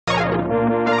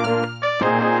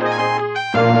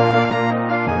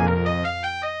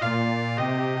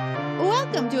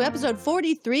Welcome to episode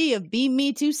 43 of Beam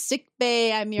Me to Sick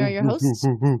Bay. I'm Mira, your host.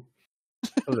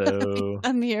 Hello.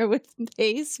 I'm here with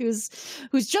Pace, who's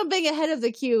jumping ahead of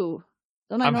the queue.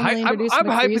 Don't I I'm normally introduce I'm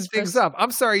hyping McCree's things first? up.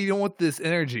 I'm sorry you don't want this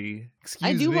energy. Excuse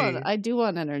me. I do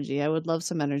want energy. I would love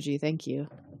some energy. Thank you.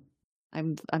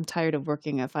 I'm tired of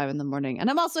working at 5 a.m, and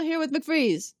I'm also here with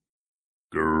McFreeze.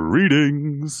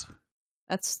 Greetings.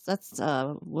 That's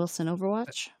Wilson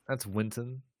Overwatch. That's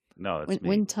Winton. No, it's me.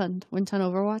 Winton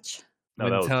Overwatch. No,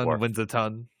 that was Winton Worf. wins a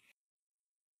ton.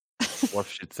 Worf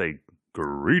should say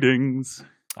greetings.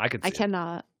 I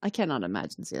cannot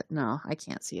imagine it. No, I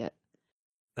can't see it.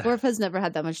 Worf has never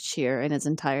had that much cheer in his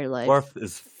entire life. Worf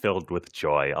is filled with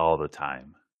joy all the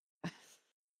time.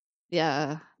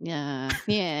 Yeah.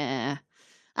 I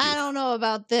don't know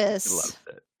about He this. loves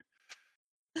it.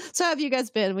 So how have you guys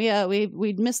been?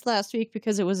 We missed last week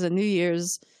because it was a New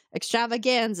Year's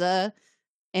extravaganza,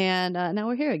 and now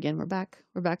we're here again. We're back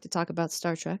to talk about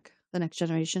Star Trek: The Next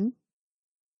Generation.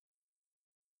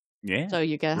 Yeah. So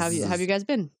you guys, have you guys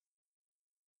been?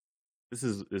 This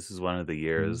is one of the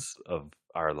years of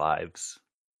our lives.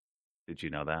 Did you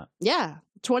know that? Yeah,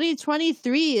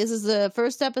 2023. This is the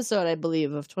first episode, I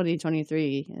believe, of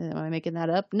 2023. Am I making that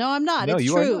up? No, I'm not. No, it's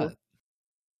you true. are not.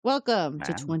 Welcome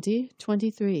to Man.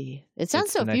 2023. It sounds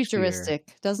It's so the next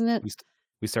futuristic, doesn't it?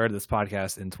 We started this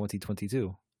podcast in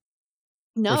 2022.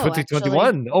 No, Or 2021.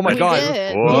 actually, Oh my we god.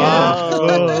 did.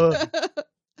 Whoa. Yeah.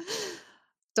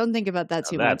 Don't think about that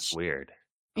too That's much. weird.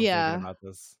 I'm Yeah. thinking about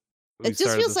this. We It just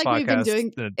started feels this like we've been podcast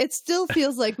doing. in- It still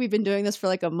feels like we've been doing this for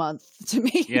like a month to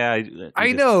me. Yeah,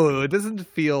 I know. It doesn't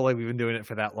feel like we've been doing it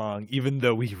for that long, even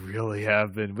though we really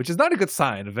have been, which is not a good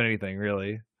sign of anything,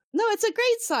 really. No, it's a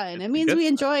great sign. It's It a means good we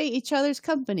sign. enjoy each other's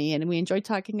company and we enjoy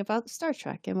talking about Star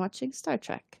Trek and watching Star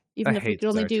Trek. Even I if we hate can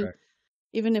only Star do Trek.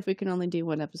 Even if we can only do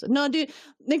one episode. No, dude,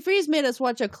 McFreeze made us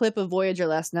watch a clip of Voyager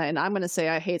last night, and I'm going to say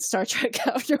I hate Star Trek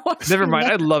after watching Never mind.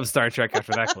 that. I love Star Trek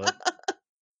after that clip.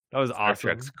 That was Star awesome.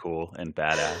 Trek's cool and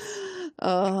badass.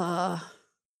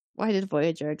 Why did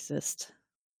Voyager exist?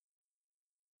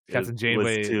 Captain It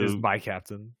Janeway was is to- my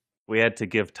captain. We had to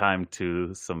give time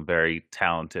to some very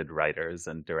talented writers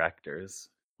and directors.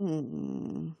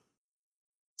 Hmm.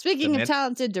 Speaking of man-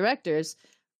 talented directors,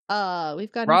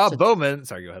 we've got Rob Bowman.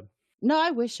 Sorry, go ahead. No,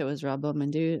 I wish it was Rob Bowman,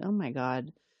 dude. Oh my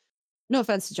god. No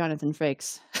offense to Jonathan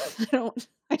Frakes.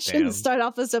 I shouldn't Damn. start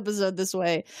off this episode this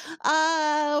way.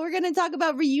 We're gonna talk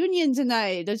about Reunion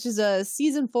tonight, which is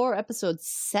season 4, episode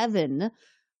 7.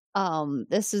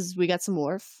 We got some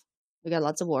Worf. We got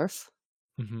lots of Worf.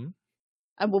 Mm-hmm.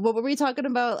 What were we talking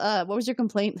about? What was your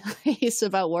complaint, Ace,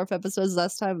 about Worf episodes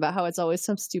last time about how it's always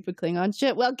some stupid Klingon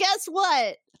shit? Well, guess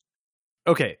what?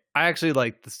 Okay, I actually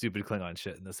like the stupid Klingon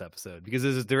shit in this episode because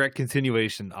it's a direct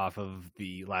continuation off of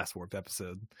the last Warped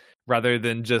episode, rather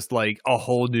than just like a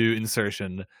whole new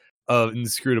insertion of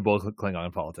inscrutable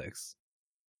Klingon politics.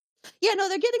 Yeah, no,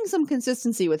 they're getting some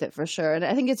consistency with it for sure, and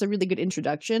I think it's a really good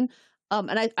introduction.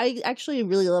 And I actually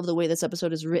really love the way this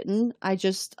episode is written. I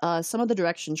just some of the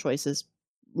direction choices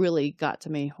really got to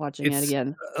me watching it It's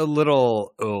again. a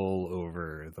little all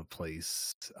over the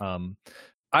place.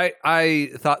 I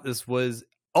thought this was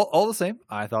all the same.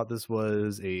 I thought this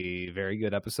was a very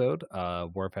good episode.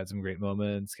 Worf had some great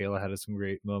moments. Kayla had some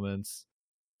great moments.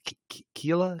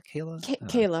 Kayla.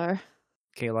 Kalar.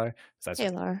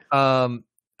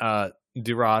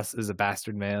 Duras is a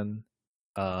bastard man.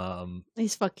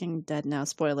 He's fucking dead now.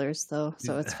 Spoilers, though,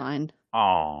 so it's fine.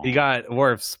 Oh, He got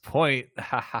Worf's point.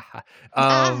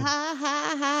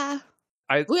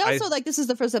 We also like this is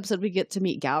the first episode we get to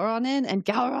meet Gowron in, and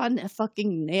Gowron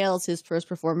fucking nails his first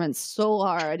performance so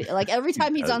hard. Like every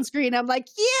time he's on screen, I'm like,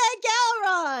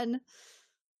 yeah,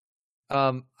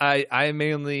 Gowron. I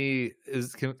mainly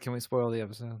can we spoil the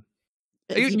episode?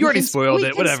 You We already can- spoiled we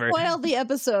it. can Whatever. Spoil the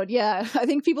episode. Yeah, I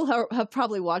think people have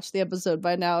probably watched the episode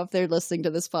by now if they're listening to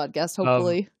this podcast.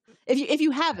 Hopefully, if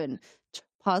you haven't,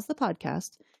 pause the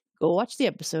podcast, go watch the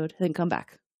episode, then come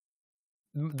back.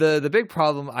 The big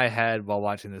problem I had while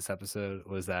watching this episode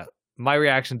was that my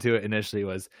reaction to it initially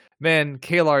was, man,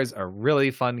 Kalar's a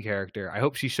really fun character. I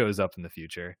hope she shows up in the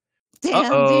future.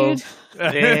 Damn, Uh-oh. dude.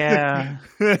 yeah.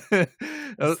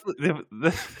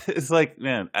 It's like,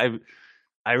 man,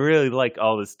 I really like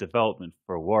all this development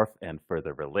for Worf and for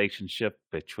the relationship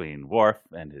between Worf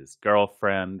and his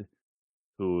girlfriend,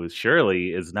 who surely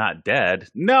is not dead.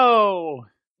 No!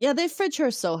 Yeah, they fridge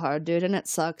her so hard, dude, and it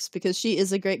sucks because she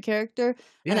is a great character,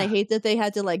 and I hate that they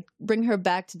had to like bring her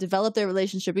back to develop their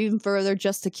relationship even further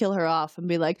just to kill her off and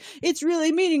be like, it's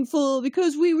really meaningful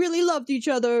because we really loved each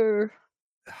other.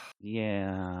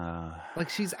 Yeah. Like,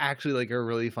 she's actually, like, a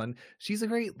really fun... She's a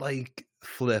great, like,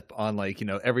 flip on, like,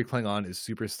 every Klingon is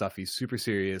super stuffy, super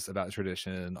serious about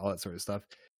tradition, all that sort of stuff.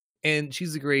 And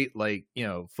she's a great, like,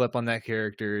 flip on that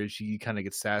character. She kind of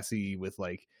gets sassy with,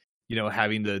 like,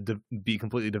 having to be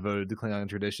completely devoted to Klingon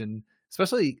tradition.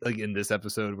 Especially, like, in this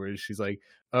episode where she's like,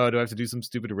 oh, do I have to do some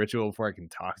stupid ritual before I can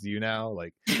talk to you now?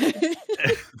 Like...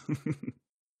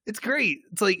 It's great.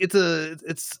 It's like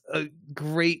it's a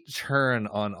great turn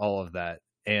on all of that,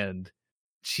 and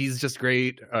she's just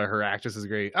great. Her actress is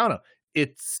great. I don't know.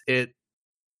 It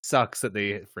sucks that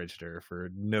they fridged her for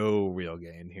no real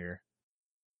gain here.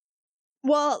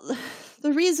 Well,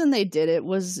 the reason they did it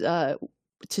was to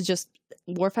just...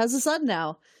 Worf has a son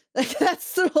now. Like,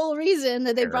 that's the whole reason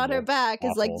that they brought her back.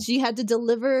 Awful. Is like she had to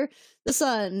deliver the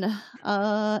son.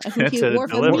 Worf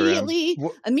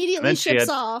immediately ships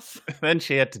off. Then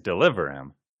she had to deliver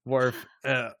him. Worf.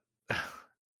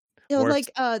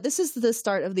 This is the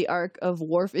start of the arc of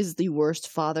Worf is the worst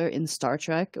father in Star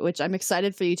Trek, which I'm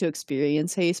excited for you to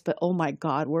experience, Hayes. But oh my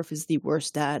God, Worf is the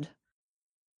worst dad.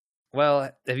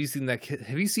 Well, have you seen that kid?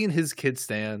 Have you seen his kid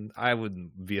stand? I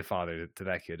wouldn't be a father to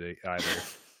that kid either.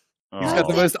 He's got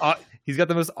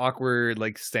the most awkward,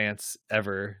 like, stance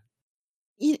ever.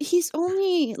 He's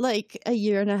only like a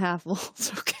year and a half old.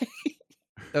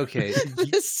 Okay.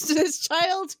 This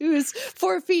child who's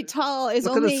 4 feet tall is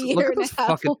only a year and a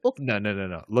half old. No.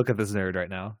 Look at this nerd right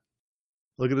now.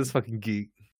 Look at this fucking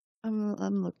geek.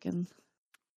 I'm looking.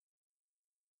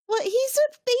 What? He's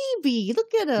a baby.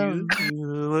 Look at him.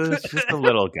 He's just a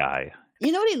little guy.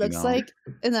 You know what he looks like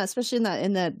especially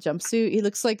in that jumpsuit? He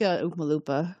looks like a Oompa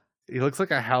Loompa. He looks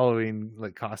like a Halloween,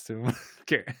 like, costume.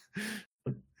 He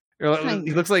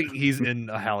looks like he's in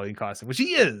a Halloween costume, which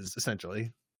he is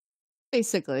essentially,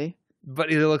 basically. But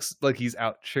he looks like he's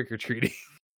out trick or treating.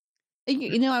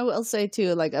 I will say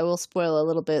too, like, I will spoil a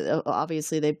little bit.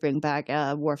 Obviously, they bring back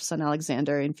Worf's son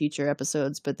Alexander in future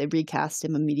episodes, but they recast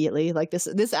him immediately. Like,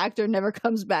 this actor never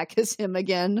comes back as him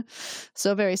again.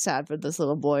 So very sad for this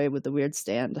little boy with the weird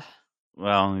stand.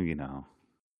 Well,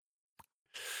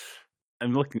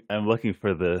 I'm looking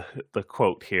for the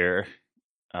quote here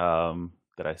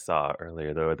that I saw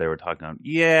earlier, though. They were talking about,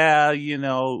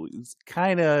 it's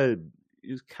kind of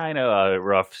a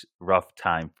rough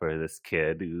time for this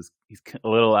kid. He's a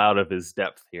little out of his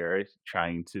depth here,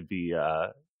 trying to be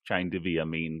a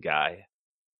mean guy.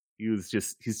 He's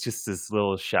just this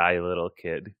little shy little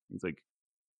kid. He's like,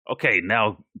 okay,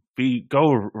 now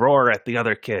go roar at the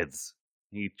other kids.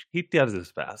 He does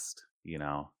his best,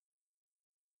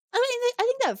 I mean, I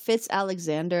think that fits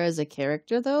Alexander as a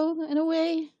character, though, in a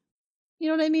way. You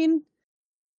know what I mean?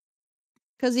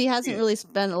 Because he hasn't really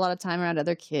spent a lot of time around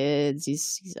other kids.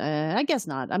 He's I guess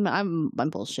not. I'm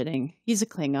bullshitting. He's a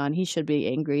Klingon. He should be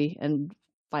angry and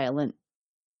violent.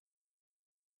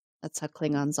 That's how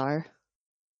Klingons are.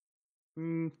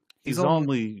 He's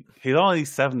only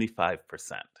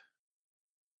 75%,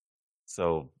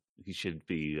 so he should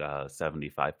be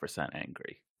 75%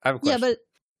 angry. I have a question. Yeah, but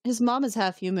his mom is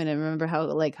half human, and remember how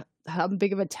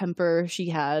big of a temper she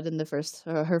had in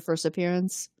her first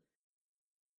appearance.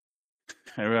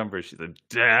 I remember she said,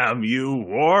 "Damn you,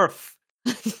 Worf!"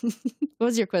 What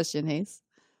was your question, Hayes?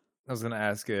 I was going to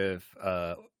ask if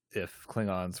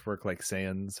Klingons work like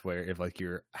Saiyans, where if, like,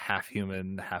 you're half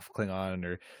human, half Klingon,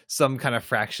 or some kind of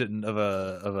fraction of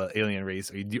a alien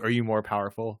race, are you more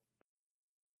powerful?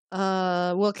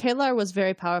 Well, Kalar was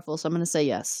very powerful, so I'm going to say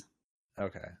yes.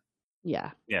 Okay.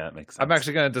 Yeah. Yeah, that makes sense. I'm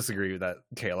actually going to disagree with that.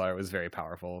 Kalar was very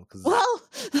powerful. Well,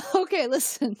 okay,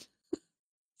 listen.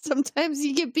 Sometimes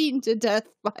you get beaten to death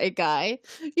by a guy.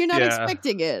 You're not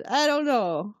expecting it. I don't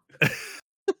know.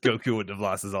 Goku wouldn't have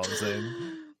lost is all I'm saying.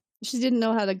 She didn't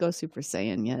know how to go Super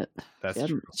Saiyan yet. That's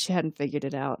true. She hadn't figured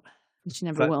it out. She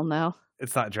never will now.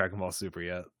 It's not Dragon Ball Super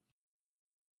yet.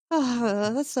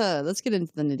 Let's get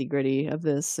into the nitty gritty of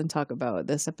this and talk about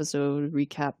this episode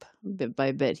recap bit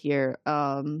by bit here.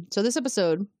 So this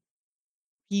episode,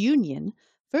 Union,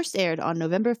 first aired on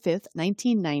November 5th,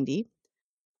 1990.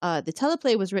 The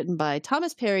teleplay was written by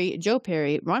Thomas Perry, Joe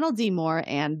Perry, Ronald D. Moore,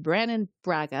 and Brannon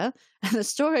Braga. And the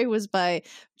story was by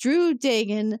Drew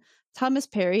Dagan, Thomas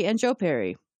Perry, and Joe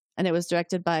Perry. And it was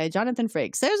directed by Jonathan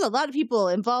Frakes. There's a lot of people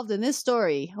involved in this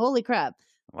story. Holy crap.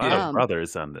 A lot of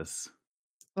brothers on this.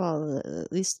 Well,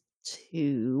 at least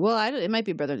two. Well, it might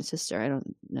be brother and sister. I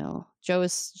don't know. Joe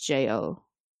is J-O.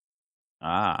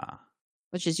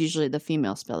 Which is usually the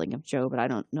female spelling of Joe, but I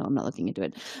don't know. I'm not looking into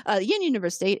it. Yin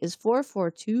Universe date is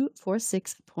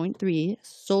 44246.3,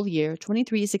 Sol year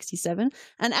 2367.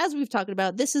 And as we've talked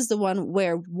about, this is the one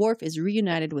where Worf is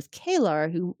reunited with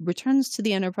Kalar, who returns to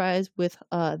the Enterprise with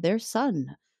their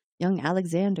son. young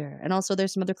Alexander. And also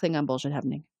there's some other Klingon bullshit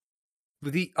happening.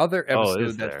 The other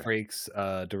episode that there? Frakes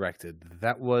directed,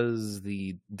 that was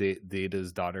the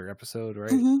Data's daughter episode,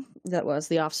 right? That was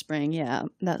The Offspring, yeah.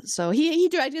 So he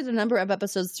directed a number of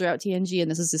episodes throughout TNG,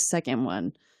 and this is his second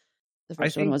one. The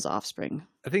first one was Offspring.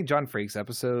 I think John Frakes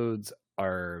episodes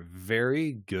are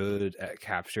very good at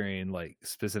capturing like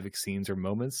specific scenes or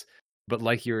moments, but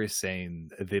like you were saying,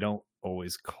 they don't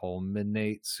always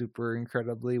culminate super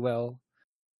incredibly well.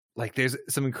 Like there's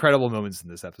some incredible moments in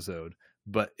this episode,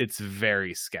 but it's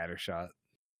very scattershot.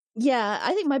 Yeah,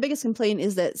 I think my biggest complaint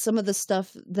is that some of the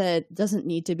stuff that doesn't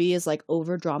need to be is like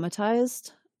over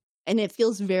dramatized, and it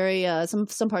feels very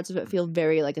some parts of it feel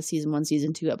very like a season 1,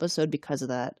 season 2 episode because of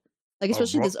that. Like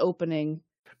especially this opening.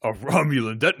 A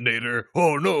Romulan detonator!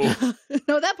 Oh no!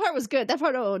 No, that part was good. That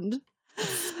part owned.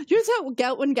 You know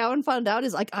how when Gowron found out,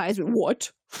 his like eyes went,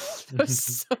 what? That was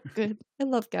so good. I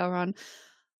love Gowron.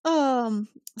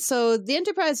 So the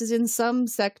Enterprise is in some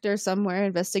sector somewhere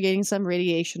investigating some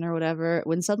radiation or whatever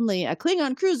when suddenly a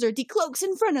Klingon cruiser decloaks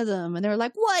in front of them and they're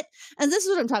like, what? And this is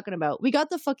what I'm talking about. We got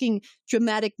the fucking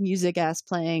dramatic music ass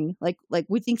playing. Like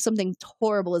we think something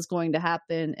horrible is going to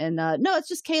happen. And no, it's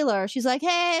just Kayla. She's like,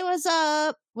 hey, what's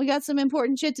up? We got some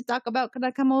important shit to talk about. Can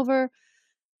I come over?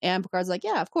 And Picard's like,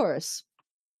 yeah, of course.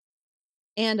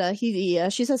 And she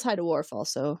says hi to Worf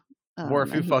also.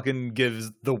 Worf, who fucking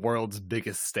gives the world's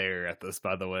biggest stare at this,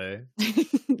 by the way.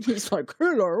 He's like,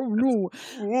 hello, no.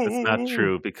 It's not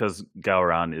true because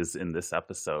Gowron is in this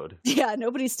episode. Yeah,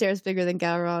 nobody stares bigger than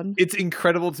Gowron. It's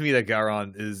incredible to me that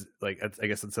Gowron is, like, I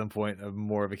guess at some point,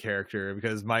 more of a character,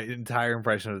 because my entire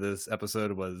impression of this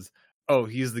episode was, oh,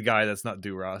 he's the guy that's not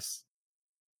Duras.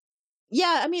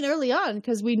 Yeah, I mean, early on,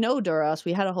 because we know Duras.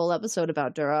 We had a whole episode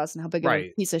about Duras and how big of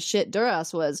a piece of shit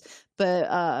Duras was.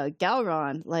 But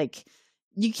Gowron, like,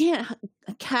 you can't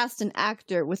cast an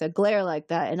actor with a glare like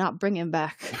that and not bring him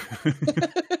back.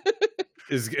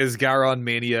 Is Gowron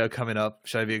Mania coming up?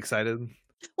 Should I be excited?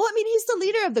 Well, I mean, he's the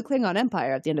leader of the Klingon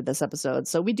Empire at the end of this episode,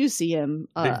 so we do see him.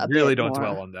 They really don't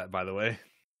dwell on that, by the way.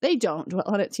 They don't dwell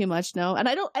on it too much, no. And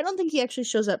I don't think he actually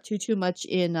shows up too much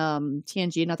in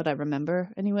TNG, not that I remember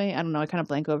anyway. I don't know, I kind of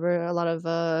blank over a lot of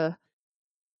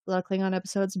Klingon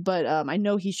episodes, but I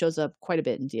know he shows up quite a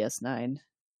bit in DS9.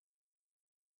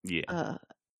 Yeah.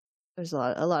 There's a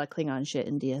lot of Klingon shit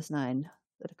in DS9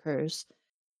 that occurs.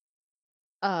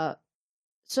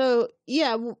 So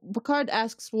yeah, Picard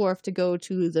asks Worf to go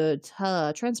to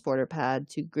the transporter pad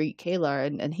to greet Kalar,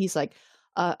 and he's like,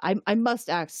 I must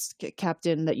ask,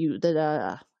 Captain, that you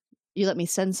let me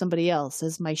send somebody else,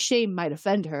 as my shame might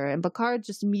offend her. And Picard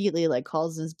just immediately like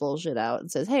calls his bullshit out and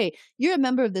says, hey, you're a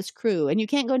member of this crew, and you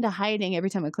can't go into hiding every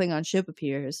time a Klingon ship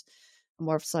appears. And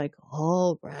Worf's like,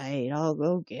 all right, I'll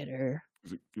go get her.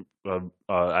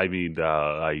 I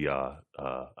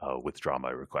withdraw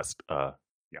my request.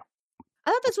 I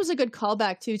thought this was a good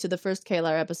callback, too, to the first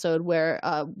Kalar episode where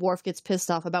Worf gets pissed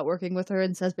off about working with her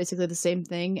and says basically the same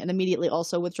thing and immediately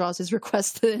also withdraws his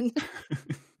request then.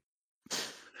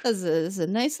 That's a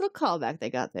nice little callback they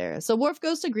got there. So Worf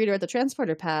goes to greet her at the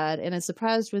transporter pad and is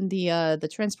surprised when the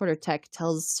transporter tech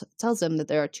tells him that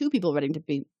there are 2 people ready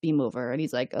to beam over. And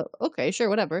he's like, oh, okay, sure,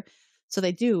 whatever. So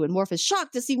they do, and Worf is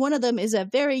shocked to see one of them is a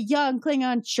very young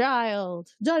Klingon child.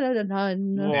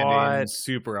 What?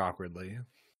 Super awkwardly.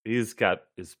 He's got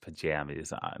his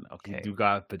pajamas on. Okay, you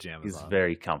got pajamas. He's on.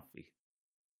 very comfy.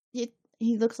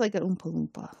 He looks like an Oompa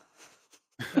Loompa.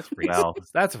 That's racist. Well,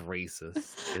 that's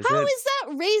racist. How is that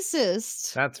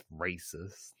racist? That's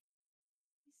racist.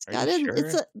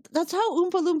 Sure? That's how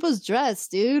Oompa Loompas dress,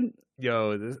 dude.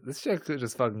 Yo, this chick could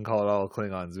just fucking call it all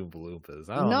Klingons Oompa Loompas.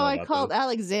 I called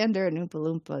Alexander an Oompa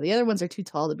Loompa. The other ones are too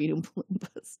tall to be Oompa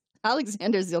Loompas.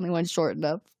 Alexander's the only one short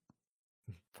enough.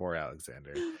 Poor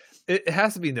Alexander. It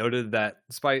has to be noted that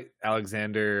despite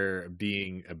Alexander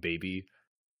being a baby,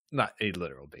 not a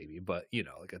literal baby, but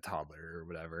like a toddler or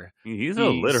whatever, he's a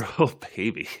literal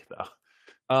baby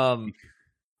though.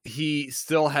 He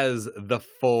still has the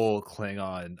full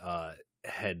Klingon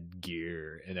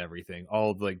headgear and everything,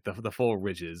 all like the full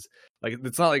ridges. Like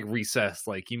it's not like recessed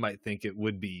like you might think it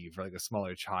would be for like a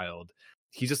smaller child.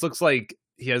 He just looks like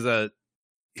he has a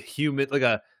human, like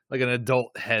an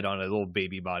adult head on a little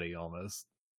baby body almost.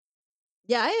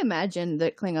 Yeah, I imagine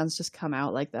that Klingons just come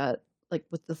out like that, like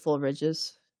with the full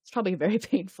ridges. It's probably very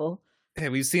painful. Hey,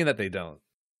 we've seen that they don't.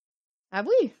 Have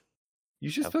we? You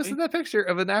just posted that picture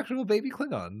of an actual baby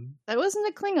Klingon. That wasn't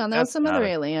a Klingon. That was some other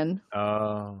alien.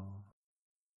 Oh.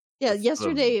 Yeah,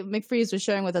 yesterday McFreeze was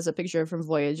sharing with us a picture from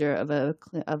Voyager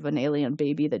of an alien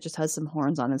baby that just has some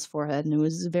horns on his forehead, and it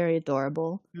was very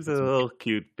adorable. He's a little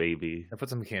cute baby. I put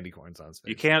some candy corns on his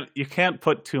face. You can't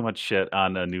put too much shit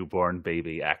on a newborn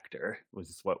baby actor, which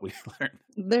is what we learned.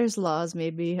 There's laws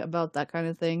maybe about that kind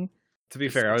of thing. To be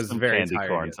fair, I was very candy tired.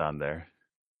 Corns on there.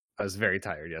 I was very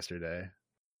tired yesterday.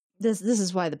 This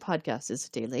is why the podcast is a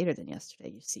day later than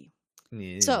yesterday, you see.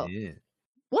 Yeah, so, yeah.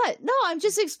 What? No, I'm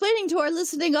just explaining to our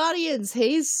listening audience,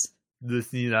 Hayes.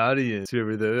 Listening audience,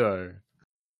 whoever they are.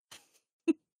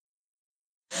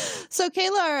 So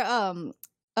Kaylar,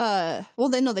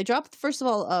 they dropped, first of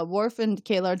all, Worf and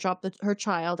Kaylar dropped her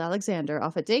child, Alexander,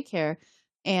 off at daycare.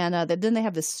 And then they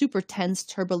have this super tense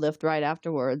turbolift right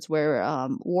afterwards where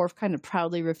Worf kind of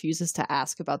proudly refuses to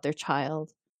ask about their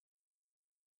child.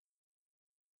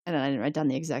 And I didn't write down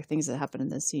the exact things that happened in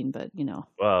this scene, but, you know.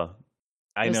 Well,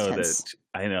 I know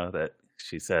that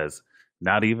she says,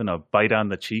 not even a bite on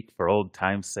the cheek for old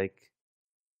time's sake.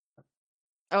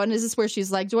 Oh, and is this where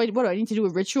she's like, what do I need to do a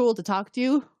ritual to talk to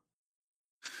you?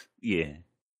 Yeah.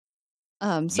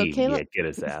 Kayla, get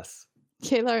his ass.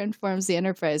 Kaylar informs the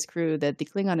Enterprise crew that the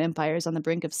Klingon Empire is on the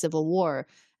brink of civil war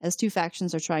as two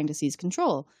factions are trying to seize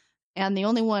control. And the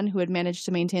only one who had managed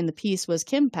to maintain the peace was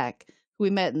Kim Peck, who we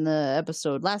met in the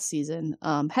episode last season,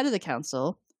 head of the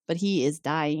council, but he is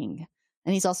dying.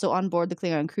 And he's also on board the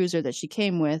Klingon cruiser that she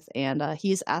came with, and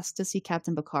he's asked to see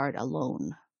Captain Picard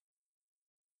alone.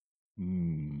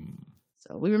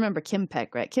 So we remember Kim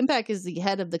Peck, right? Kim Peck is the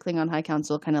head of the Klingon High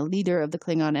Council, kind of leader of the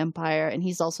Klingon Empire, and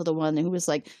he's also the one who was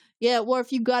like, yeah,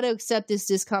 Worf, you got to accept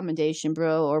this commendation,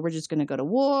 bro, or we're just going to go to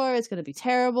war. It's going to be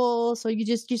terrible. So you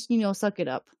just suck it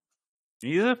up.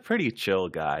 He's a pretty chill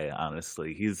guy,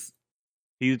 honestly. He's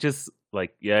just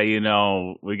like, yeah,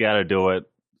 we got to do it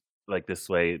like this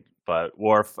way. But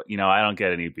Worf, I don't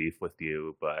get any beef with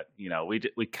you, but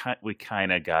we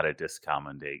kind of got to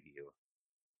discommendate you.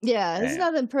 Yeah, it's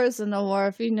nothing personal,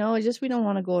 Worf. We don't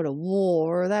want to go to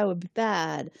war. That would be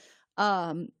bad.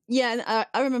 And I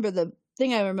remember the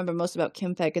thing I remember most about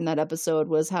Kim Peck in that episode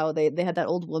was how they had that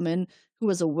old woman who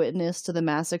was a witness to the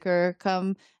massacre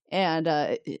come,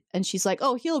 and she's like,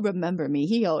 oh, he'll remember me.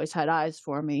 He always had eyes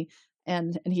for me.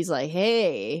 And he's like,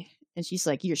 hey, and she's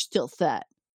like, you're still fat.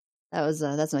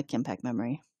 That's my Kim Peck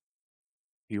memory.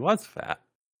 He was fat.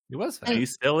 And he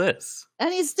still is.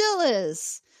 And he still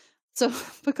is. So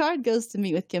Picard goes to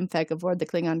meet with Kim Peck aboard the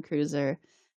Klingon cruiser,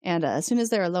 and as soon as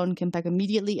they're alone, Kim Peck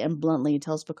immediately and bluntly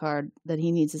tells Picard that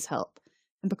he needs his help.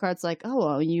 And Picard's like, oh,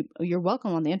 well, you're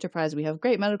welcome on the Enterprise. We have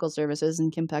great medical services.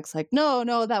 And Kim Peck's like, no,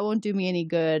 that won't do me any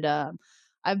good.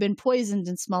 I've been poisoned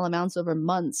in small amounts over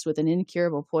months with an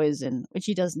incurable poison, which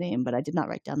he does name, but I did not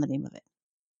write down the name of it.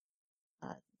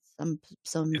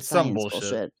 Some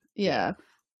bullshit. Yeah.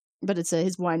 But it's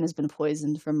his wine has been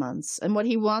poisoned for months. And what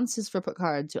he wants is for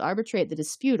Picard to arbitrate the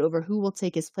dispute over who will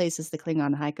take his place as the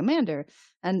Klingon High Commander.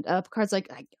 And Picard's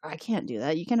like, I can't do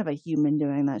that. You can't have a human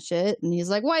doing that shit. And he's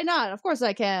like, why not? Of course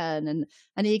I can.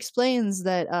 And he explains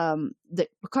that that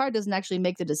Picard doesn't actually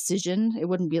make the decision. It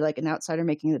wouldn't be like an outsider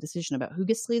making the decision about who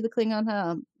gets to lead the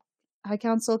Klingon High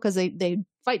Council, because they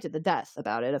fight to the death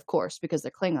about it, of course, because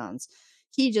they're Klingons.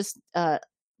 He just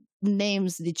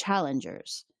names the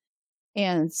challengers.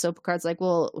 And so Picard's like,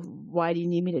 well, why do you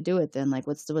need me to do it then? Like,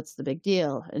 what's the big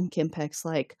deal? And Kim Peck's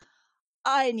like,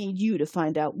 I need you to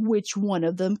find out which one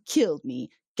of them killed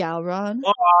me, Gowron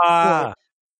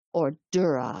or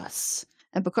Duras.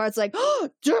 And Picard's like, oh,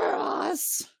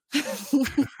 Duras!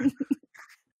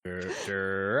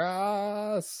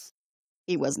 Duras.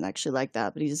 He wasn't actually like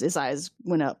that, but his eyes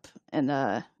went up,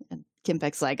 and Kim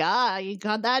Peck's like, you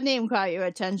got that name caught your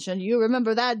attention. You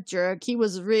remember that jerk? He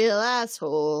was a real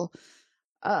asshole.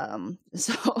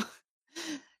 So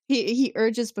he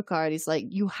urges Picard. He's like,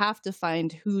 you have to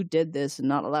find who did this and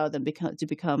not allow them to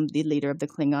become the leader of the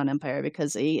Klingon Empire,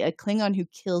 because a Klingon who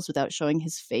kills without showing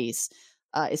his face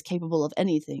is capable of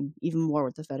anything, even more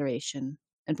with the Federation.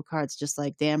 And Picard's just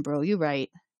like, damn, bro, you're right.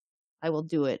 I will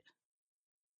do it.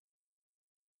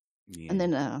 Yeah. And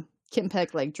then Kim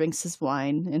Peck drinks his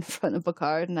wine in front of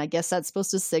Picard, and I guess that's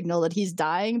supposed to signal that he's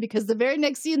dying, because the very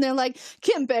next scene they're like,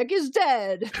 Kim Peck is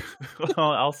dead.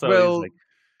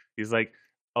 He's like,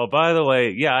 oh, by the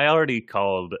way, yeah, I already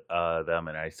called them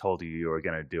and I told you were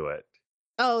gonna do it.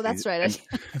 Oh, that's right.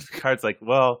 Picard's like,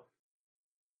 well,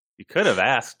 you could have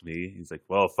asked me. He's like,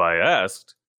 well, if I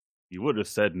asked, you would have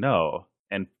said no.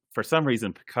 And for some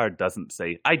reason, Picard doesn't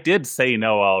say, I did say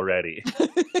no already.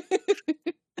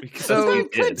 So you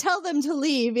could tell them to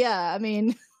leave. Yeah, I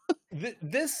mean,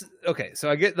 okay. So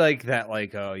I get that,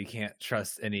 oh, you can't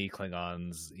trust any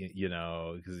Klingons,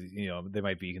 because they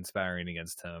might be conspiring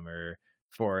against him or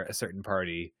for a certain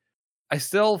party, I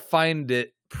still find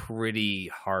it pretty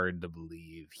hard to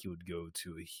believe he would go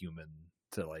to a human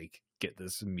to like get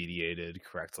this mediated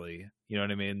correctly. You know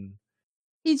what I mean?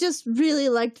 He just really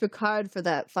liked Picard for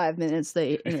that 5 minutes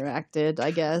they interacted,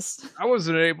 I guess. I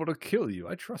wasn't able to kill you.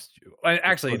 I trust you.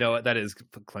 Actually, you know what? That is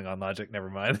Klingon logic. Never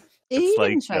mind. He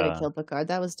didn't try to kill Picard.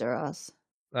 That was Duras.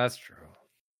 That's true.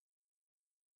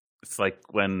 It's like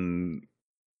when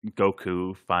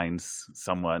Goku finds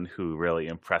someone who really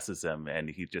impresses him and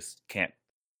he just can't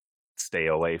stay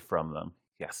away from them.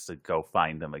 He has to go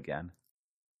find them again.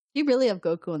 You really have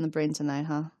Goku in the brain tonight,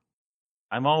 huh?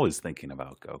 I'm always thinking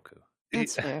about Goku.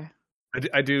 That's fair.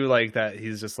 I do like that.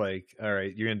 He's just like, all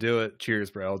right, you're going to do it. Cheers,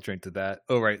 bro. I'll drink to that.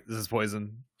 Oh, right. This is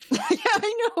poison. Yeah,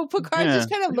 I know. Picard just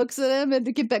kind of looks at him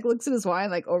and Beck looks at his wine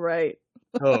like, oh, right.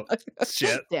 Oh,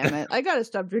 shit. Damn it. I got to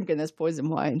stop drinking this poison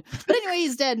wine. But anyway,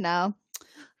 he's dead now.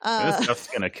 This stuff's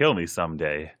going to kill me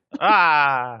someday.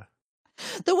 Ah!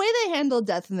 The way they handle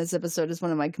death in this episode is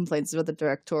one of my complaints about the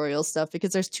directorial stuff,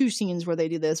 because there's 2 scenes where they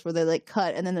do this, where they like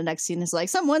cut, and then the next scene is like,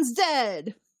 someone's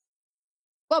dead.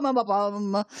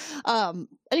 Anyway,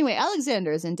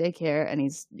 Alexander is in daycare and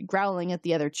he's growling at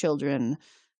the other children,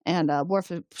 and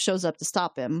Worf shows up to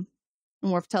stop him.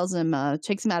 And Worf tells him,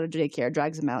 takes him out of daycare,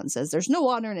 drags him out, and says, "There's no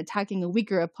honor in attacking a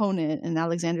weaker opponent." And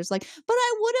Alexander's like, "But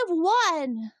I would have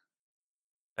won."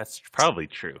 That's probably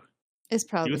true. It's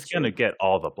probably he was going to get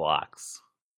all the blocks.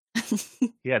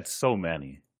 He had so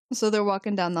many. So they're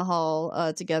walking down the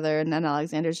hall together, and then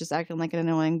Alexander's just acting like an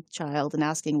annoying child and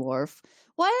asking Worf,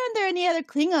 "Why aren't there any other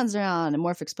Klingons around?" And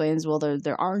Worf explains, well,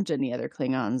 there aren't any other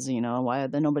Klingons, you know, why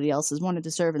nobody else has wanted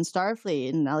to serve in Starfleet.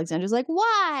 And Alexander's like,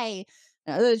 "Why?"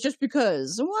 It's just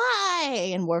because.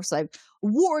 Why? And Worf's like,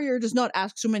 "Warrior does not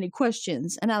ask so many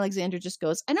questions." And Alexander just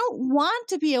goes, "I don't want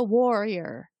to be a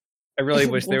warrior." I really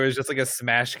wish there was just like a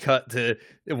smash cut to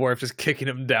Worf just kicking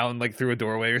him down like through a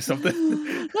doorway or something.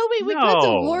 We cut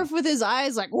to Worf with his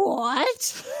eyes like,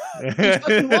 what? He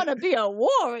doesn't want to be a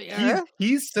warrior.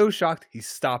 He's so shocked he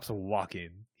stops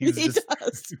walking. He does.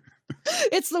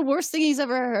 It's the worst thing he's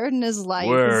ever heard in his life.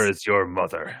 Where is your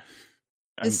mother?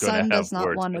 His son does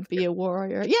not want to be a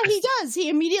warrior. Yeah, he does. He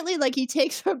immediately, he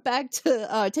takes her back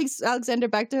to, takes Alexander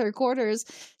back to her quarters.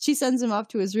 She sends him off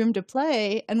to his room to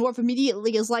play. And Worf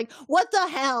immediately is like, "What the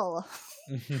hell?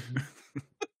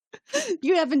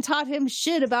 You haven't taught him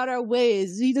shit about our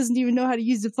ways. He doesn't even know how to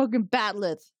use the fucking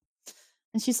batleth."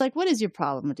 And she's like, "What is your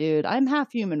problem, dude? I'm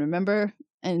half human, remember?"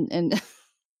 And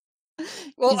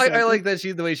well, I like that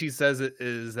the way she says it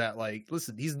is that, like,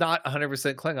 listen, he's not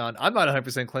 100% Klingon. I'm not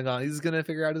 100% Klingon. He's gonna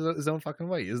figure out his own fucking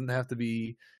way. He doesn't have to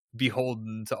be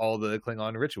beholden to all the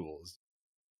Klingon rituals.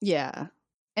 Yeah,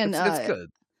 and it's good.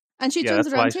 And she turns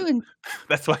around too, and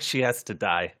that's why she has to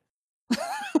die.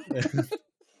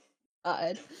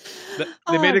 God.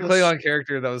 They made a Klingon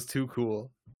character that was too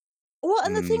cool. Well,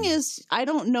 and the thing is, I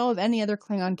don't know of any other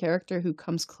Klingon character who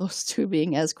comes close to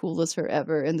being as cool as her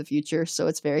ever in the future, so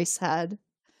it's very sad.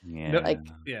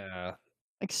 Yeah.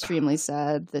 Extremely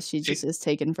sad that she just is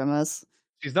taken from us.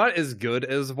 She's not as good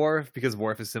as Worf, because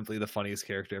Worf is simply the funniest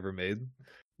character ever made.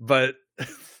 But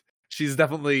she's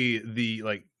definitely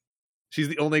she's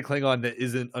the only Klingon that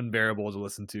isn't unbearable to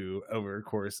listen to over a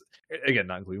course, again,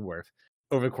 not including Worf,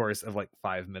 over the course of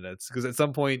 5 minutes. Because at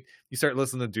some point you start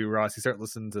listening to Duras, you start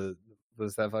listening to,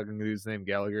 what's that fucking dude's name,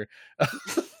 Gallagher?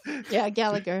 Yeah,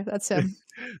 Gallagher, that's him.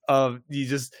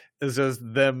 It's just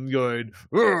them going,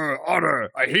 "Honor,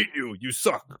 I hate you, you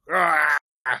suck."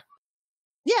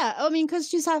 Yeah, I mean, because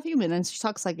she's half human and she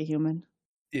talks like a human.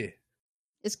 Yeah,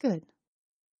 it's good.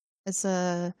 It's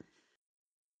I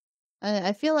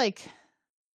feel like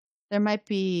there might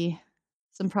be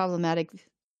some problematic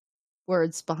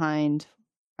words behind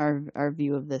our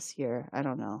view of this here. I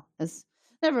don't know.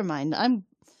 Never mind.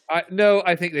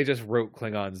 I think they just wrote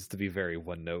Klingons to be very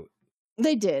one note.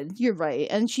 They did. You're right.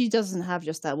 And she doesn't have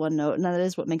just that one note, and that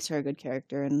is what makes her a good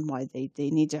character and why they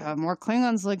need to have more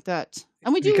Klingons like that.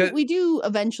 And we do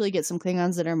eventually get some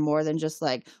Klingons that are more than just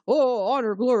like, "Oh,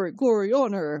 honor, glory, glory,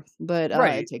 honor." But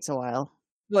it takes a while.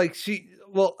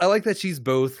 I like that she's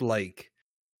both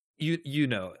you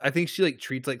know, I think she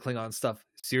treats Klingon stuff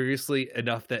seriously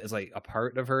enough that is a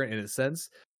part of her in a sense,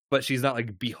 but she's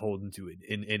not beholden to it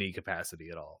in any capacity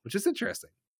at all, which is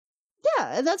interesting.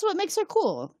 Yeah, that's what makes her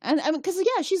cool. And because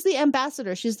she's the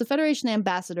ambassador. She's the Federation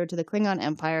ambassador to the Klingon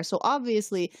Empire. So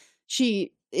obviously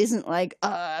she isn't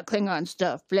Klingon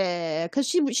stuff, blah, because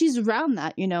she's around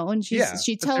that, you know, and she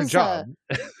tells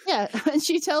and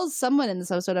she tells someone in this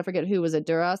episode, I forget who, was it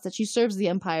Duras, that she serves the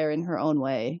Empire in her own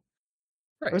way.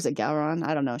 Right. Or was it Gowron?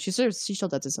 I don't know. She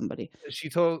told that to somebody. She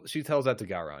tells that to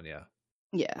Gowron, yeah.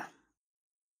 Yeah.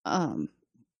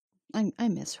 I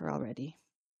miss her already.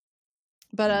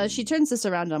 But she turns this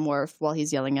around on Worf while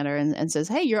he's yelling at her and says,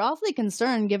 "Hey, you're awfully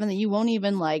concerned given that you won't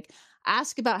even like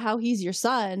ask about how he's your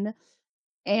son."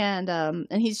 And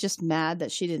he's just mad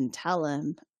that she didn't tell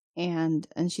him. And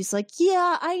she's like,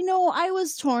 "Yeah, I know I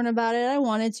was torn about it. I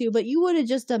wanted to, but you would have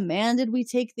just demanded we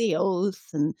take the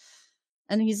oath."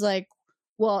 And he's like,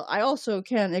 "Well, I also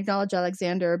can't acknowledge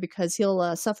Alexander because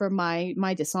he'll suffer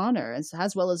my dishonor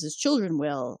as well as his children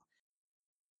will."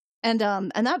 And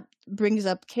that brings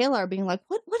up Kalar being like,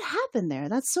 what happened there?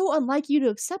 That's so unlike you to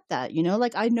accept that, you know?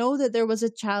 Like, I know that there was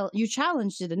you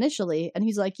challenged it initially. And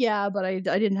he's like, "Yeah, but I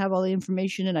didn't have all the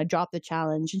information and I dropped the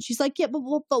challenge." And she's like, "Yeah,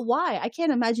 but why? I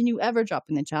can't imagine you ever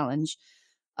dropping the challenge."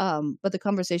 But the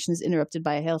conversation is interrupted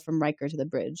by a hail from Riker to the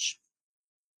bridge.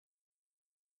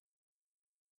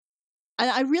 And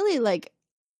I really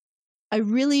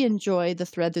enjoy the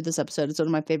thread through this episode. It's one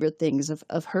of my favorite things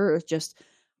of her just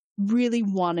really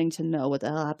wanting to know what the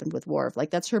hell happened with Worf. Like,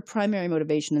 that's her primary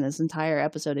motivation in this entire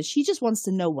episode, is she just wants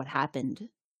to know what happened.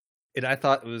 And I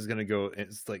thought it was going to go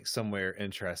like somewhere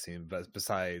interesting, but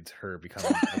besides her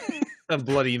becoming a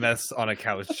bloody mess on a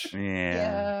couch.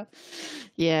 Yeah.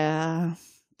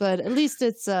 But at least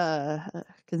it's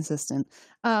consistent.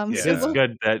 It's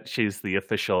good that she's the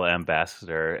official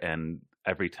ambassador, and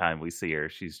every time we see her,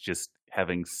 she's just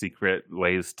having secret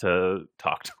ways to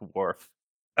talk to Worf.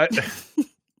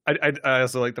 I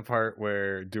also like the part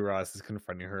where Duras is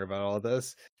confronting her about all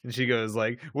this, and she goes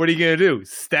like, "What are you gonna do?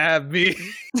 Stab me?"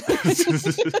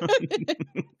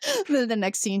 The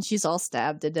next scene, she's all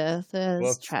stabbed to death.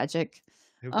 It's tragic.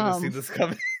 Who could have seen this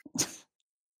coming?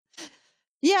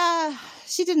 Yeah,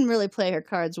 she didn't really play her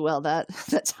cards well that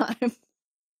time.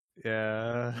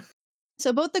 Yeah.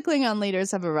 So both the Klingon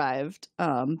leaders have arrived,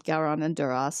 Gowron and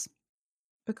Duras.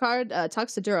 Picard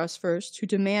talks to Duras first, who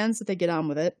demands that they get on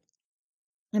with it.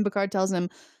 And Picard tells him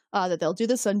that they'll do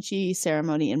the Sun-Chi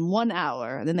ceremony in 1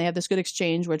 hour. And then they have this good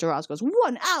exchange where Duras goes, 1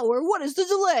 hour? What is the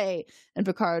delay? And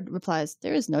Picard replies,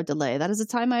 "There is no delay. That is the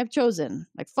time I have chosen."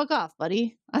 Like, fuck off,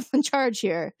 buddy. I'm in charge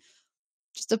here.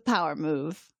 Just a power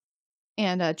move.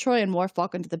 And Troy and Worf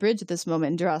walk into the bridge at this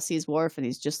moment, and Duras sees Worf, and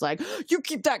he's just like, "You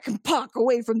keep that K'mpok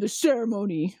away from the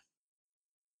ceremony."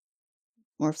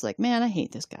 Worf's like, "Man, I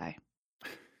hate this guy."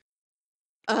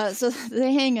 So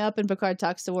they hang up, and Picard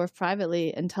talks to Worf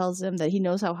privately and tells him that he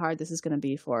knows how hard this is going to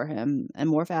be for him.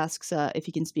 And Worf asks if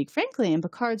he can speak frankly, and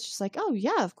Picard's just like, "Oh,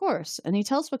 yeah, of course." And he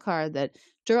tells Picard that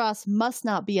Duras must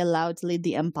not be allowed to lead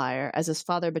the Empire, as his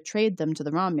father betrayed them to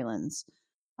the Romulans.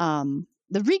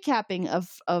 The recapping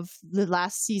of the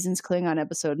last season's Klingon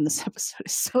episode in this episode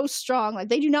is so strong. Like,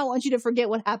 they do not want you to forget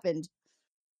what happened.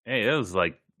 Hey, it was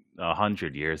like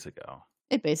 100 years ago.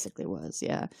 It basically was,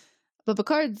 yeah. But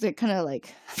Picard kind of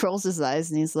like rolls his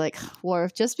eyes and he's like,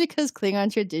 "Worf, just because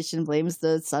Klingon tradition blames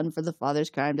the son for the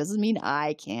father's crime doesn't mean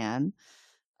I can.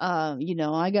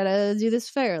 I gotta do this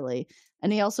fairly."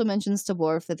 And he also mentions to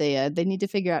Worf that they need to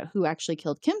figure out who actually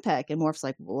killed K'mpek. And Worf's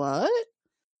like, "What?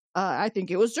 I think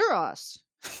it was Duras."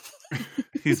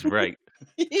 He's right.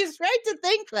 He's right to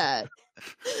think that.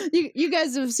 You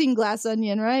guys have seen Glass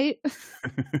Onion, right?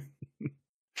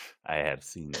 I have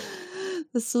seen it.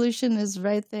 The solution is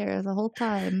right there the whole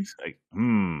time. It's like,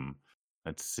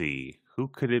 let's see. Who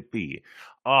could it be?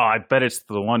 Oh, I bet it's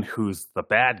the one who's the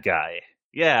bad guy.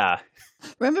 Yeah.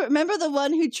 Remember the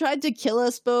one who tried to kill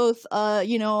us both,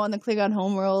 on the Klingon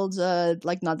homeworld,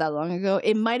 like not that long ago?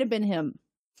 It might have been him.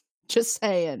 Just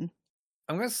saying.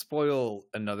 I'm going to spoil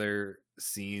another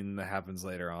scene that happens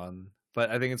later on, but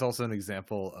I think it's also an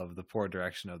example of the poor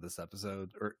direction of this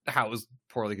episode, or how it was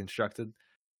poorly constructed.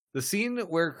 The scene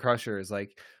where Crusher is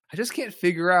like, "I just can't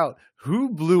figure out who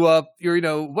blew up, or,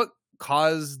 what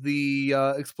caused the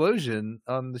explosion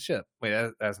on the ship." Wait,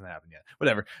 that hasn't happened yet.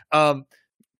 Whatever.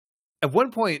 At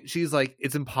one point, she's like,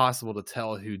 "It's impossible to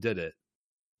tell who did it."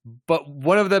 But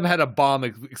one of them had a bomb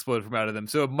explode from out of them,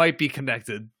 so it might be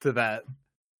connected to that.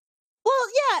 Well,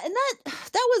 yeah, and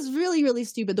that was really, really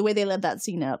stupid, the way they led that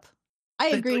scene up. I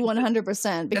agree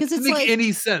 100%, because it's like, like,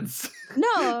 any sense.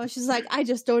 No, she's like, "I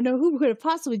just don't know who could have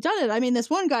possibly done it. I mean, this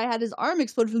one guy had his arm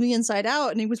explode from the inside out,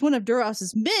 and he was one of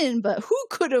Duras's men, but who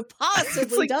could have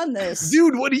possibly done this?"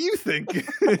 Dude, what do you think?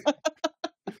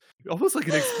 Almost like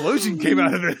an explosion came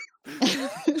out of it.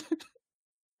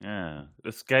 Yeah,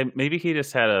 this guy, maybe he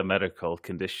just had a medical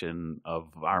condition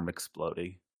of arm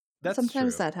exploding. That's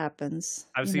Sometimes true. that happens.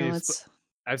 I've seen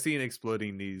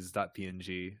exploding these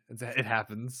 .png. It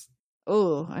happens.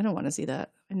 Oh, I don't want to see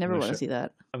that. I never want to see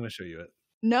that. I'm going to show you it.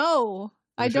 No,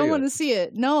 I don't want to see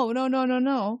it. No. I'm going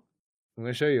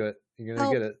to show you it. You're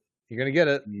going to get it. You're going to get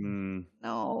it.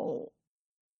 No.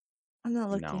 I'm not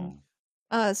looking.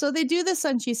 So they do the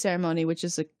Sun-Chi ceremony, which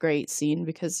is a great scene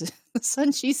because the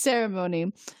Sun-Chi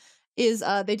ceremony is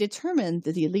they determined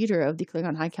that the leader of the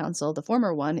Klingon High Council, the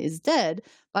former one, is dead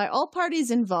by all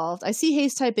parties involved. I see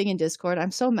Hayes typing in Discord.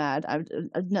 I'm so mad.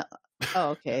 No. Oh,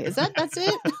 okay. That's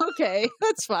it? Okay,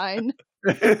 that's fine.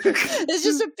 It's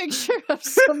just a picture of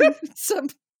some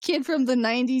kid from the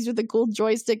 90s with a cool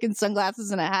joystick and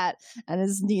sunglasses and a hat, and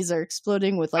his knees are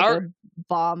exploding with like a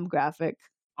bomb graphic.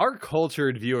 Our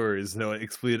cultured viewers know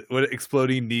what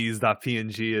exploding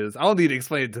knees.png is. I don't need to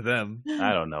explain it to them.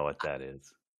 I don't know what that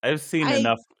is. I've seen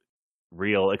enough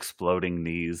real exploding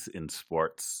knees in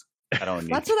sports. I don't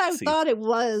need. That's what I thought it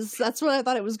was. That's what I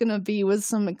thought it was going to be, was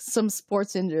some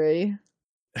sports injury.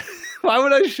 Why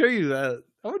would I show you that?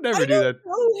 I would never do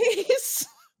that.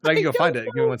 I can go find it.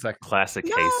 Give me 1 second. Classic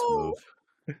Hayes move.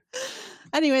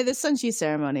 Anyway, the Sun-Chi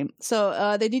ceremony.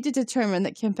 So they need to determine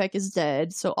that Kimpek is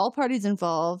dead. So all parties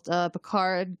involved,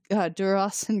 Picard,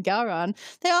 Duras, and Gowron,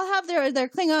 they all have their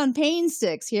Klingon pain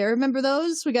sticks here. Remember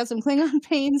those? We got some Klingon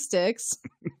pain sticks.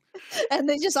 And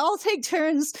they just all take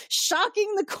turns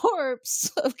shocking the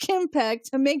corpse of Kimpek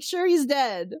to make sure he's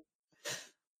dead.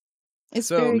 It's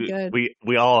very good.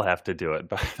 We all have to do it,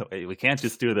 by the way. We can't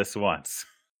just do this once.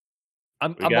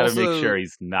 We got to make sure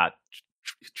he's not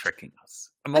tricking us.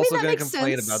 I'm also going to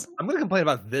complain about. I'm going to complain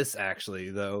about this actually,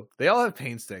 though. They all have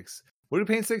pain sticks. What do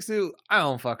pain sticks do? I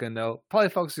don't fucking know. Probably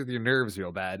fucks with your nerves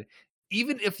real bad.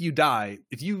 Even if you die,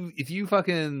 if you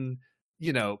fucking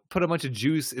put a bunch of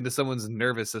juice into someone's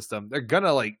nervous system, they're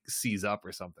gonna like seize up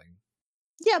or something.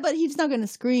 Yeah, but he's not gonna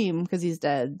scream because he's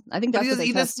dead. I think that's what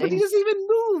they're testing. But he doesn't even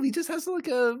move. He just has like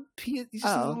a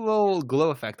little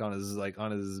glow effect on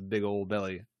his big old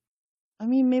belly. I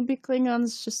mean, maybe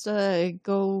Klingons just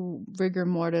go rigor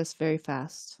mortis very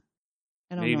fast.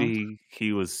 I don't know.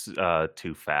 He was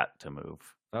too fat to move.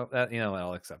 Oh, that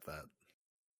I'll accept that.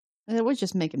 It would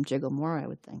just make him jiggle more, I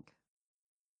would think.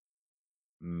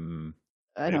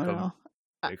 I don't know.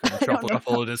 They come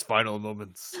shuffle in his final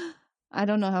moments. I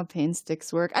don't know how pain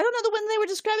sticks work. I don't know, when they were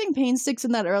describing pain sticks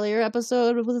in that earlier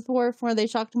episode with Worf, where they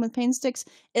shocked him with pain sticks,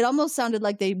 it almost sounded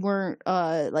like they weren't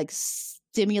like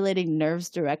stimulating nerves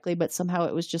directly, but somehow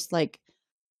it was just like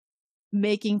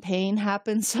making pain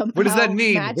happen somehow. What does that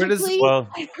mean? Magically?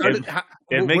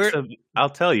 I'll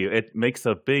tell you, it makes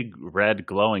a big red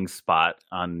glowing spot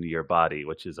on your body,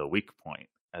 which is a weak point,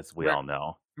 as we all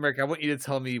know. Rick, I want you to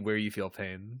tell me where you feel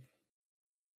pain.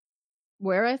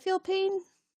 Where I feel pain?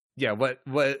 Yeah, what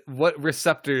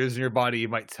receptors in your body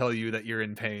might tell you that you're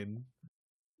in pain?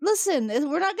 Listen,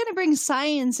 we're not going to bring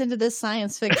science into this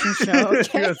science fiction show,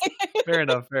 okay? Yes, fair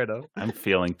enough. I'm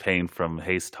feeling pain from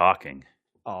Hayes talking.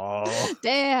 Oh.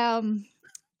 Damn.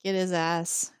 Get his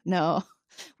ass. No.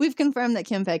 We've confirmed that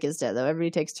Kimpek is dead, though.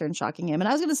 Everybody takes turns shocking him. And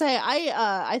I was going to say,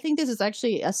 I think this is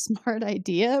actually a smart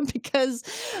idea because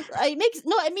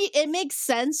it makes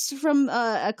sense from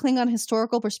a Klingon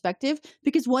historical perspective,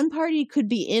 because one party could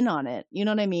be in on it. You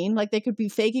know what I mean? Like, they could be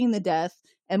faking the death,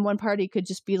 and one party could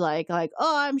just be like, oh,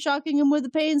 I'm shocking him with a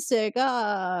pain stick,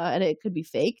 and it could be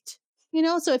faked.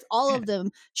 So if all of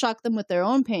them shock them with their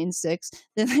own pain sticks,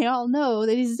 then they all know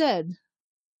that he's dead.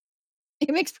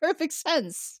 It makes perfect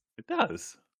sense. It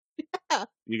does. Yeah.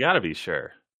 You got to be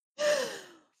sure.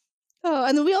 Oh,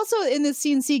 and then we also in this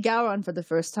scene see Gowron for the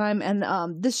first time,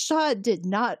 and this shot did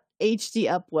not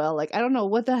HD up well. Like, I don't know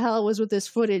what the hell was with this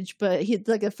footage, but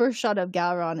the first shot of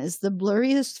Gowron is the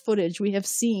blurriest footage we have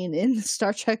seen in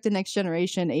Star Trek: The Next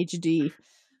Generation HD.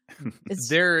 It's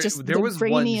there was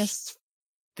grainiest.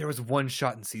 There was one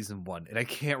shot in season 1, and I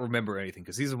can't remember anything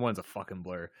because season 1's a fucking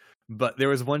blur. But there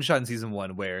was one shot in season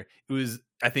 1 where it was,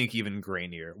 I think, even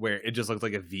grainier, where it just looked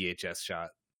like a VHS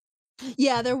shot.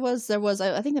 Yeah, there was.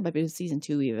 I think that might be season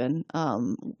 2 even.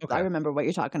 Okay. I remember what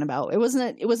you're talking about. It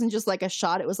wasn't just like a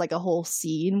shot. It was like a whole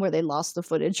scene where they lost the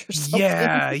footage or something.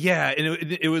 Yeah, and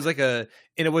it was and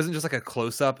it wasn't just like a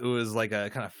close up. It was like a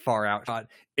kind of far out shot,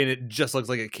 and it just looks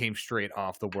like it came straight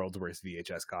off the world's worst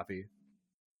VHS copy.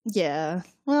 Yeah,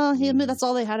 well, that's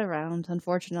all they had around.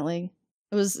 Unfortunately,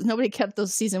 nobody kept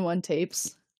those season 1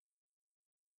 tapes.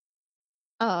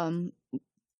 But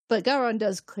Gowron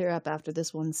does clear up after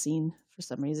this one scene for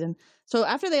some reason. So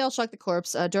after they all shock the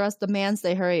corpse, Duras demands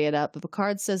they hurry it up. But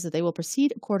Picard says that they will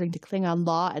proceed according to Klingon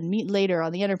law and meet later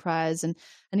on the Enterprise. And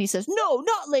he says, no,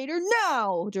 not later,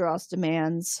 now, Duras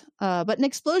demands. But an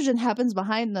explosion happens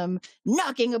behind them,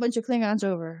 knocking a bunch of Klingons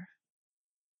over.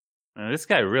 This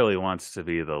guy really wants to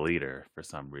be the leader for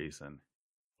some reason.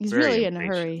 He's really in a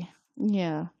hurry.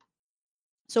 Yeah.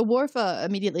 So Worf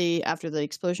immediately after the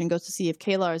explosion goes to see if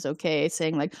Kalar is okay,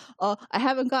 saying like, I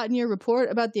haven't gotten your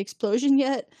report about the explosion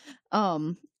yet.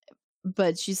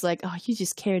 but she's like, "Oh, you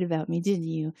just cared about me, didn't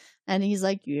you?" And he's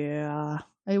like, "Yeah,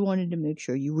 I wanted to make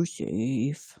sure you were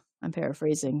safe." I'm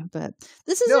paraphrasing, but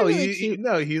this is a really cute.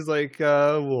 No, he's like,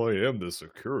 well, I am the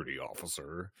security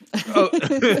officer.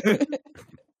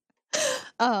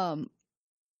 Oh.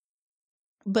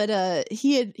 But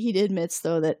he admits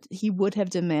though that he would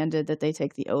have demanded that they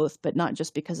take the oath, but not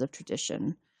just because of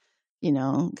tradition,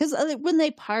 because when they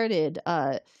parted,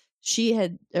 he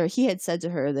had said to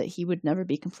her that he would never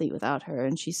be complete without her,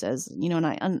 and she says,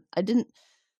 and I didn't.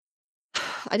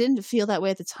 I didn't feel that way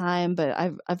at the time, but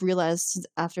I've realized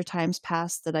after times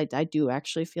past that I do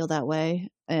actually feel that way.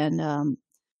 And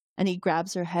he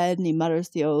grabs her head and he mutters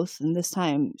the oath, and this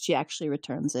time she actually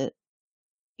returns it.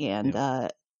 And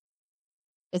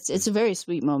it's a very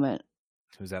sweet moment.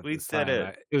 It was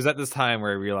at this time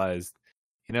where I realized,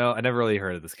 I never really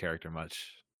heard of this character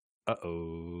much.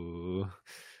 Uh-oh.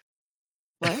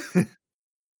 What?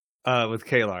 With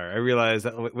Kalar, I realized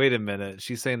that. Wait a minute,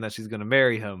 she's saying that she's going to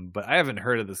marry him, but I haven't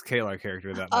heard of this Kalar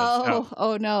character that much.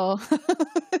 Oh no.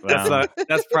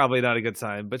 That's probably not a good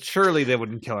sign. But surely they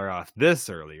wouldn't kill her off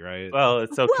this early, right? Well,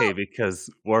 it's okay because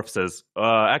Worf says,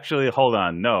 "Actually, hold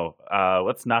on, no,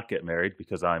 let's not get married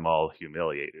because I'm all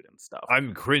humiliated and stuff.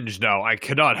 I'm cringe now. I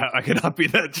cannot be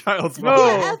that child's mother."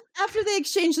 Yeah, after they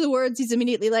exchange the words, he's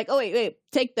immediately like, "Oh wait,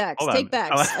 take backs. I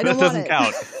don't want it."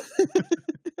 Count.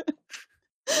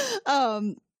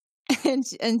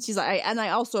 And she's like,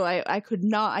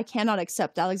 I cannot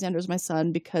accept Alexander as my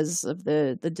son because of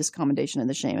the discommendation and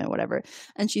the shame and whatever.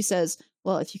 And she says,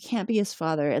 "Well, if you can't be his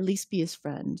father, at least be his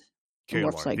friend." And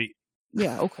Worf's like,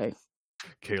 yeah, okay.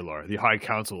 Kalar, the High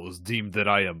Council has deemed that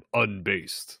I am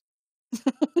unbased.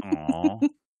 Aww.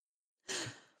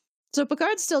 So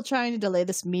Picard's still trying to delay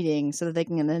this meeting so that they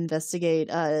can investigate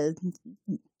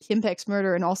Himpek's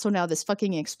murder and also now this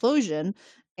fucking explosion.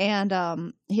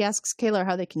 And he asks Kalar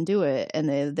how they can do it, and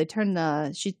they turn.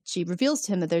 She reveals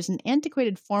to him that there's an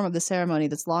antiquated form of the ceremony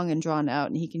that's long and drawn out,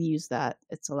 and he can use that.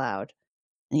 It's allowed.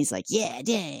 And he's like, "Yeah,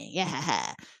 dang,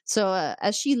 yeah." So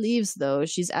as she leaves, though,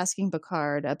 she's asking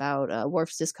Picard about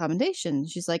Worf's discommendation.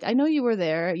 She's like, "I know you were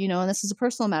there, and this is a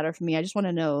personal matter for me. I just want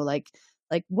to know, like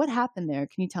what happened there?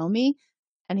 Can you tell me?"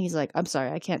 And he's like, "I'm sorry,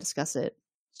 I can't discuss it."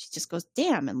 She just goes,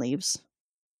 "Damn," and leaves.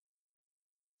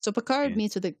 So Picard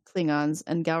meets with the Klingons,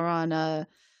 and Gowron.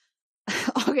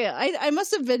 Okay, I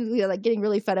must have been getting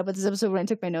really fed up with this episode when I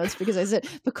took my notes, because I said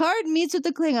Picard meets with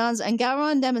the Klingons, and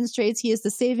Gowron demonstrates he is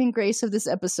the saving grace of this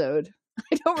episode.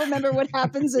 I don't remember what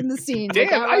happens in the scene. Damn,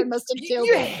 Gowron must have killed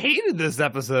you it. hated this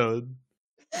episode.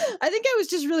 I think I was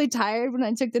just really tired when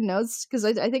I took the notes, because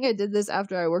I think I did this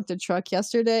after I worked a truck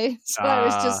yesterday. So I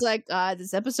was just like,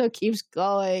 this episode keeps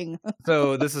going.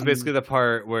 So this is basically the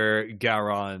part where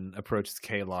Gowron approaches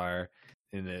Kalar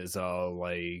and is all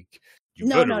like,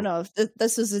 No.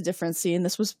 This was a different scene.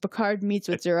 This was Picard meets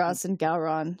with Duras and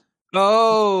Gowron.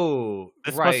 Oh,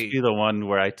 this right. must be the one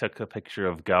where I took a picture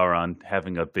of Gowron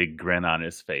having a big grin on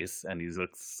his face, and he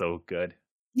looks so good.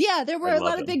 Yeah, there were a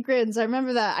lot of big grins. I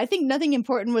remember that. I think nothing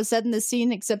important was said in this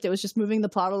scene except it was just moving the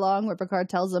plot along, where Picard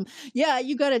tells them, "Yeah,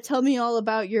 you got to tell me all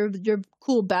about your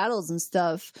cool battles and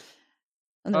stuff."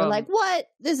 And they're like, "What?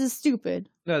 This is stupid."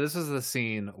 No, this is the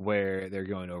scene where they're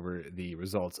going over the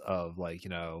results of what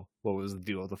was the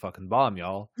deal with the fucking bomb,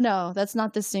 y'all. No, that's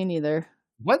not this scene either.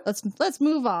 What? Let's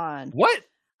move on. What?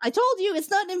 I told you it's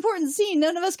not an important scene.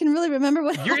 None of us can really remember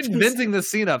what You're happens. inventing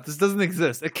this scene up. This doesn't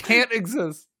exist. It can't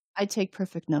exist. I take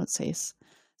perfect notes, Ace.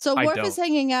 So Worf is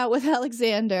hanging out with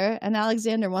Alexander, and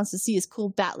Alexander wants to see his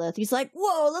cool bat'leth. He's like,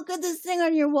 "Whoa, look at this thing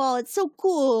on your wall. It's so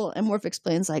cool." And Worf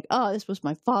explains "Oh, this was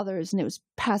my father's, and it was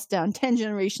passed down 10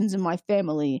 generations in my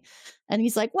family." And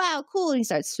he's like, "Wow, cool." And he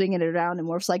starts swinging it around, and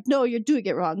Worf's like, "No, you're doing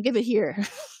it wrong. Give it here."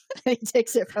 And he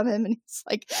takes it from him, and he's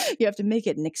like, "You have to make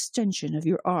it an extension of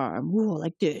your arm. Whoa,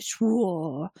 like this.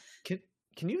 Whoa."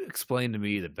 Can you explain to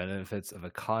me the benefits of a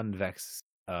convex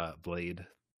blade?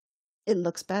 It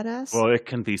looks badass. Well, it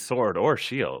can be sword or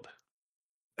shield.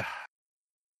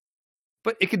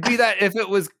 But it could be that if it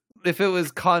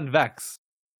was convex.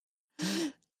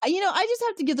 I just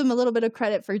have to give them a little bit of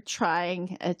credit for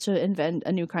trying to invent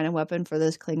a new kind of weapon for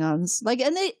those Klingons.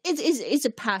 And it's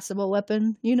a passable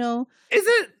weapon, Is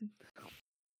it?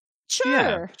 Sure.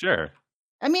 Yeah, sure.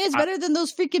 I mean, it's better than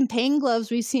those freaking pain gloves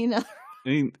we've seen. I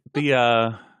mean,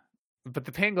 but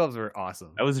the pain gloves were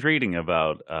awesome. I was reading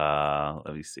about,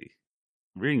 let me see.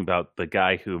 Reading about the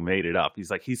guy who made it up.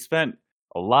 He's like, he spent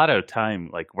a lot of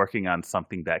time working on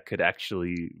something that could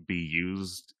actually be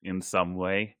used in some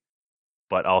way,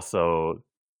 but also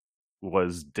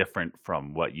was different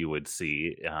from what you would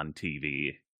see on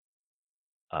TV.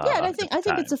 Yeah, and I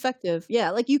think it's effective.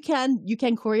 Yeah, like you can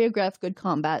choreograph good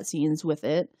combat scenes with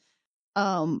it.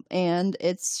 And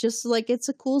it's just like it's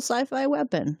a cool sci-fi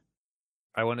weapon.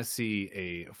 I want to see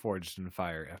a Forged in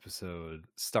Fire episode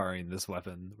starring this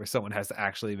weapon where someone has to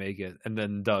actually make it, and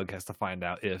then Doug has to find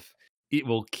out if it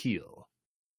will kill.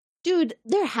 Dude,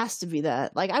 there has to be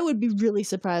that. Like, I would be really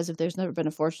surprised if there's never been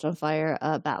a Forged in Fire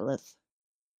bat'leth.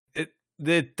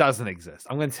 It doesn't exist.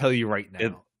 I'm going to tell you right now.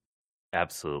 It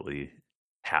absolutely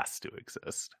has to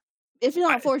exist. If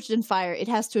not Forged in Fire, it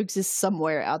has to exist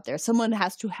somewhere out there. Someone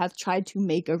has to have tried to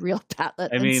make a real bat'leth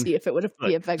and see if it would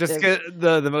be effective. Just get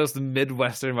the most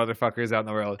Midwestern motherfuckers out in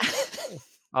the world.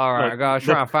 All right, I gotta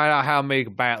try and find out how to make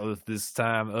a bat'leth this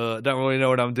time. Don't really know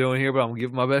what I'm doing here, but I'm gonna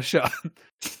give it my best shot.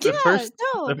 The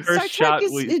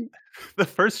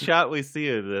first shot we see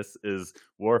of this is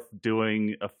Worf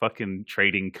doing a fucking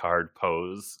trading card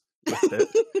pose with it,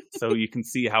 so you can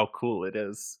see how cool it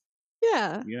is.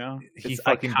 Yeah, you know, he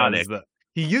fucking iconic.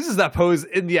 He uses that pose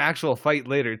in the actual fight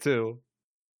later too.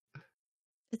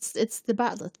 It's the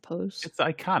bat'leth pose. It's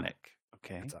iconic.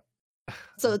 Okay.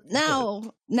 So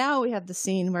now we have the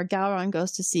scene where Gowron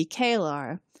goes to see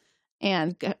Kalar,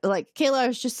 and like Kalar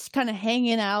is just kind of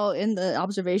hanging out in the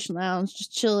observation lounge,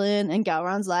 just chilling. And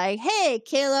Gowron's like, "Hey,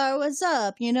 Kalar, what's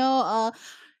up? I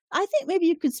think maybe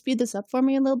you could speed this up for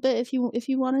me a little bit if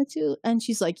you wanted to." And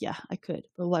she's like, "Yeah, I could,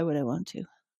 but why would I want to?"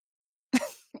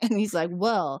 And he's like,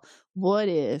 "Well, what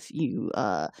if you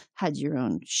had your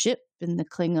own ship in the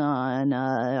Klingon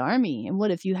army? And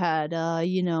what if you had,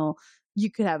 you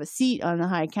could have a seat on the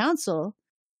High Council?"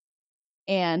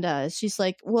 And she's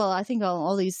like, "Well, I think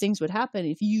all these things would happen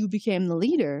if you became the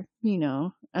leader,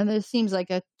 And this seems like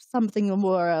something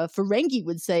more Ferengi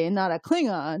would say and not a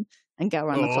Klingon." And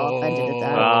Gowron looks all offended at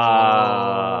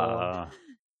that.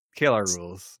 Kalar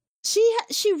rules.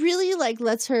 She really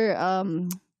lets her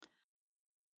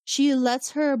she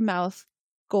lets her mouth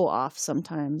go off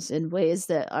sometimes in ways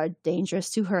that are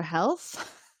dangerous to her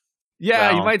health.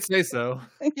 Yeah, you might say so.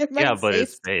 But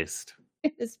it's spaced.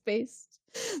 It is spaced.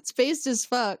 Spaced as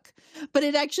fuck. But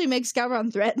it actually makes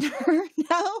Gowron threaten her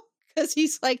now. Because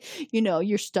he's like,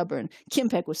 you're stubborn.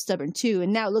 Kimpek was stubborn too,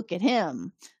 and now look at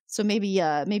him. So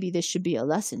maybe this should be a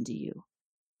lesson to you.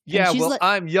 Yeah, well,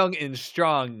 I'm young and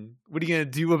strong. What are you going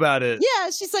to do about it? Yeah,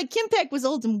 she's like, Kimpek was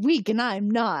old and weak, and I'm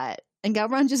not. And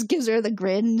Gowron just gives her the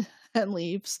grin and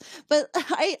leaves. But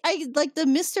I like the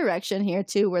misdirection here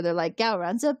too, where they're like,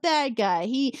 Gowron's a bad guy.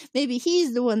 Maybe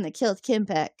he's the one that killed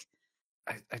Kimpek.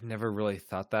 I've never really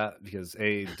thought that because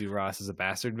A, Duras is a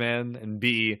bastard man, and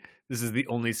B, this is the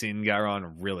only scene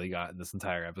Gowron really got in this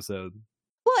entire episode.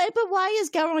 Well, but why is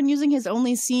Gowron using his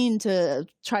only scene to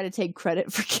try to take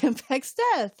credit for Kimpek's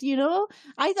death?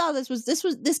 I thought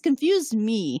this confused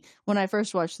me when I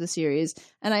first watched the series,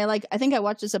 and I think I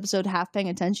watched this episode half paying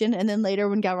attention, and then later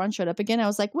when Gowron showed up again, I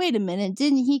was like, wait a minute,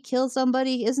 didn't he kill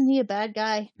somebody? Isn't he a bad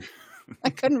guy?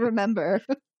 I couldn't remember.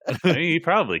 He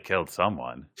probably killed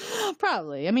someone.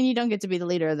 Probably. I mean, you don't get to be the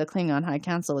leader of the Klingon High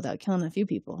Council without killing a few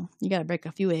people. You got to break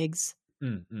a few eggs.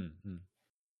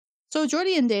 So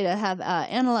Geordi and Data have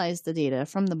analyzed the data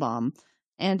from the bomb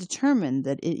and determined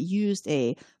that it used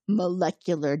a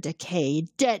molecular decay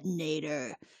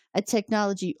detonator, a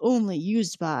technology only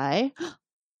used by,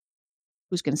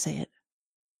 who's going to say it?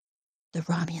 The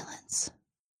Romulans.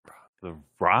 The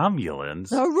Romulans?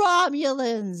 The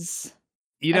Romulans!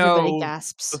 Everybody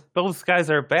gasps. Those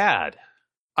guys are bad.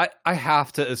 I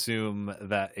have to assume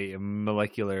that a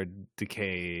molecular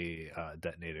decay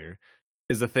detonator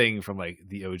is a thing from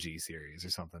the OG series or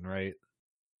something, right?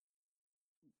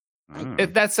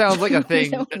 If that sounds like a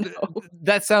thing,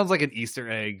 that sounds like an Easter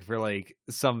egg for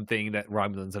something that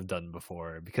Romulans have done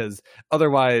before. Because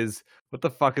otherwise, what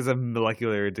the fuck is a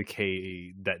molecular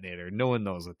decay detonator? No one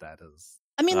knows what that is.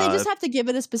 I mean, they just have to give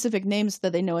it a specific name so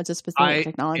that they know it's a specific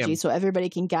technology, so everybody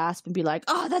can gasp and be like,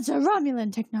 "Oh, that's a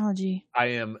Romulan technology." I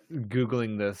am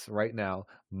Googling this right now.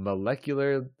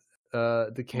 Molecular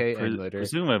decay emulator.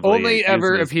 Presumably only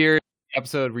ever appeared in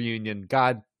episode reunion.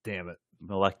 God damn it.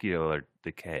 Molecular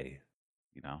decay,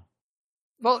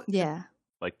 Well, yeah.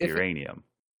 Like uranium.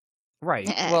 Right.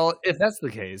 Well, if that's the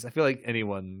case, I feel like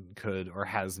anyone could or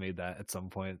has made that at some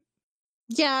point.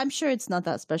 Yeah, I'm sure it's not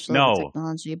that special of a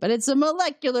technology, but it's a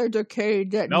molecular decay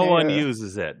detonator. No one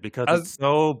uses it because it's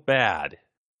so bad.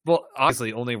 Well,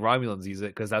 obviously, only Romulans use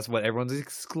it because that's what everyone's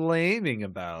exclaiming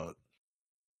about.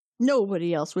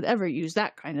 Nobody else would ever use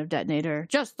that kind of detonator.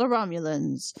 Just the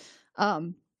Romulans.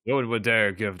 No one would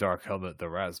dare give Dark Helmet the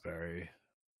raspberry,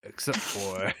 except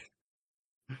for.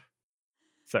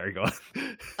 Sorry, go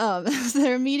on.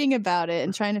 They're meeting about it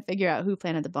and trying to figure out who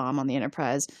planted the bomb on the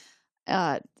Enterprise.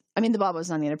 The bomb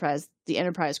wasn't on the Enterprise. the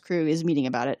Enterprise crew is meeting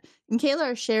about it. And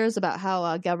Kayla shares about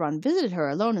how Gowron visited her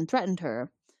alone and threatened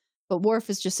her. But Worf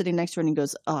is just sitting next to her and he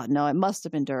goes, "Oh, no, it must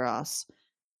have been Duras."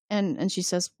 And she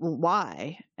says, "Well,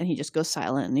 why?" And he just goes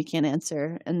silent and he can't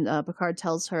answer. And Picard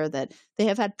tells her that they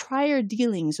have had prior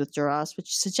dealings with Duras,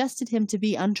 which suggested him to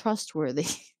be untrustworthy.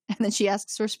 And then she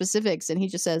asks for specifics and he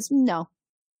just says, "No,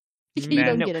 you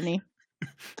don't get any."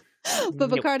 But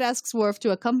Picard asks Worf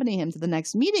to accompany him to the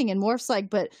next meeting, and Worf's like,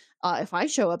 "But if I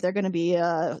show up, they're going to be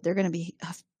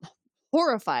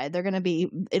horrified. They're going to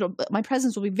be my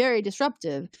presence will be very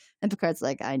disruptive." And Picard's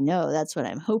like, "I know, that's what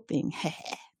I'm hoping."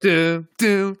 Doom,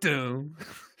 doom, doom.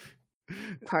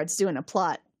 Picard's doing a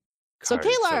plot. So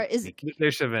Kaylar is.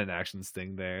 There should have been an action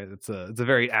sting there. It's a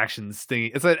very action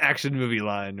sting. It's an action movie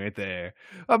line right there.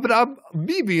 But I'm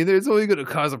me being there. It's only going to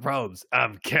cause problems.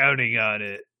 I'm counting on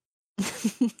it.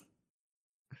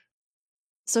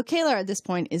 So Kaylar at this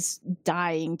point is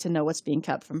dying to know what's being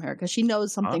kept from her because she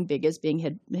knows something big is being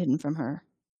hidden from her.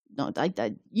 No,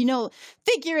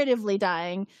 figuratively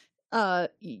dying.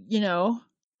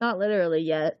 Not literally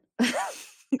yet.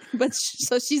 But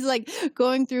so she's like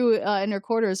going through in her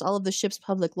quarters all of the ship's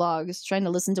public logs, trying to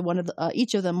listen to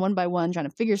each of them one by one, trying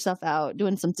to figure stuff out,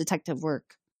 doing some detective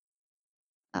work.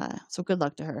 So good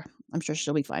luck to her. I'm sure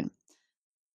she'll be fine.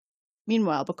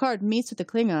 Meanwhile, Picard meets with the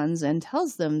Klingons and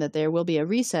tells them that there will be a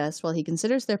recess while he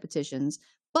considers their petitions,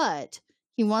 but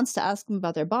he wants to ask them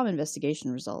about their bomb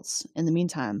investigation results in the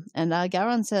meantime. And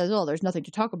Gowron says, "Oh, there's nothing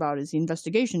to talk about as the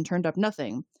investigation turned up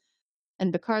nothing."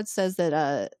 And Picard says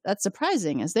that that's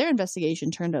surprising, as their investigation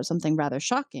turned out something rather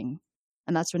shocking.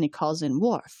 And that's when he calls in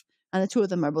Worf. And the two of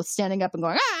them are both standing up and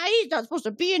going, "He's not supposed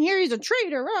to be in here, he's a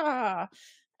traitor, ah!"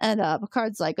 And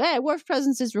Picard's like, "Hey, Worf's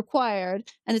presence is required,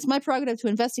 and it's my prerogative to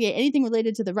investigate anything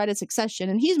related to the right of succession,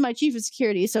 and he's my chief of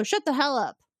security, so shut the hell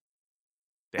up."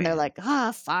 Damn. And they're like,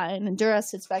 fine. And Duras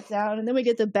sits back down, and then we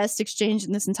get the best exchange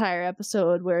in this entire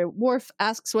episode, where Worf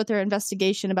asks what their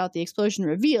investigation about the explosion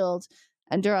revealed,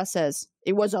 and Duras says,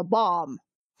 "It was a bomb."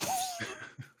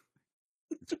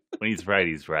 When he's right,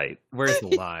 he's right. Where's the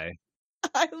lie?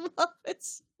 I love it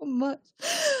so much.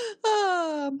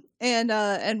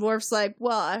 And Worf's like,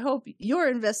 "Well, I hope your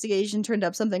investigation turned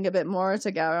up something a bit more,"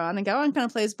 to Gowron. And Gowron kind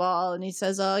of plays ball and he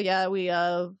says, "Oh yeah, we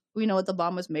know what the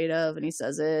bomb was made of," and he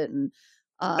says it. And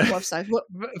Worf's like, "What?"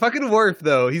 Fucking Worf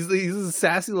though. He's a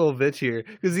sassy little bitch here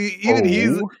because he's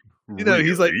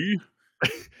like,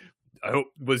 "I hope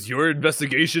was your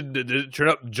investigation did it turn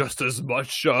up just as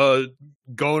much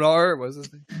Gonar?" What was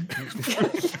his name?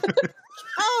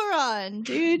 Gowron,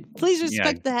 dude. Please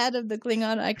respect the head of the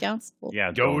Klingon High Council.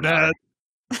 Yeah, Gonar.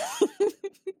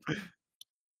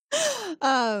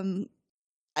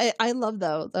 I love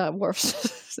though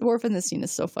Worf in this scene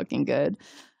is so fucking good.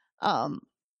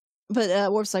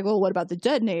 But Worf's like, "Well, what about the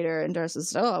detonator?" And Duras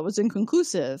says, "Oh, it was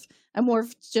inconclusive." And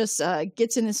Worf just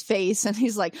gets in his face and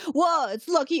he's like, "Well, it's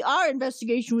lucky our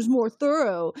investigation was more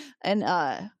thorough. And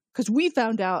because we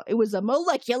found out it was a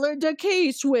molecular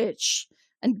decay switch."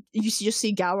 And you just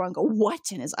see Gowron go,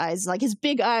 "What?" in his eyes. Like his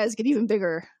big eyes get even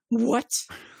bigger. "What?"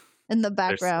 in the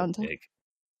background. So big.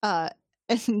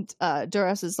 And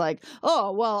Duras is like,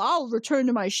 "Oh, well, I'll return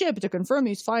to my ship to confirm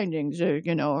these findings, And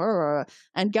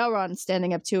Gowron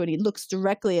standing up too, and he looks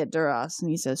directly at Duras, and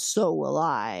he says, "So will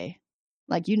I."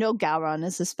 Like, Gowron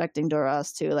is suspecting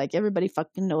Duras too. Like, everybody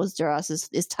fucking knows Duras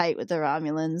is tight with the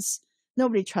Romulans.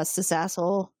 Nobody trusts this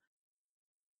asshole.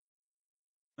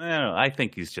 I don't know. I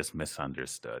think he's just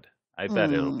misunderstood. I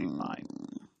bet it'll be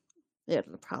fine.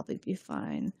 It'll probably be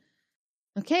fine.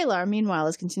 Kaylar, meanwhile,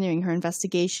 is continuing her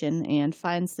investigation and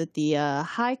finds that the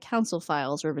High Council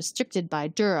files were restricted by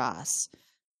Duras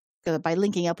by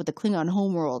linking up with the Klingon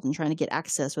homeworld and trying to get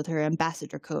access with her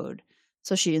ambassador code.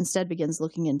 So she instead begins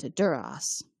looking into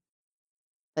Duras.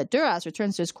 But Duras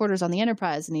returns to his quarters on the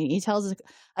Enterprise, and he tells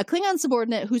a Klingon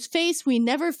subordinate whose face we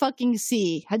never fucking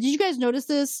see. Did you guys notice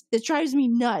this? It drives me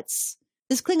nuts.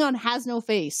 This Klingon has no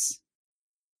face.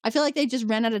 I feel like they just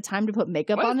ran out of time to put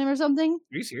makeup on him or something.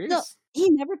 Are you serious? No, he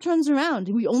never turns around.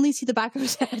 We only see the back of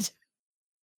his head.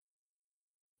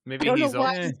 Maybe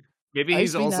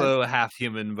he's also half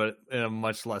human, but in a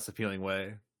much less appealing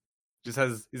way. He's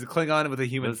a Klingon with a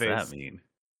human face. What does that mean?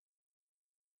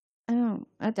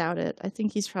 I doubt it. I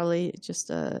think he's probably just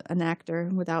an actor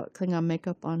without Klingon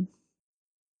makeup on.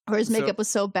 Or his makeup was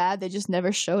so bad they just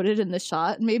never showed it in the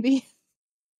shot, maybe.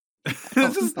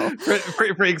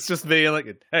 Frank's just being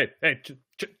like, hey,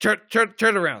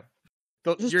 turn around.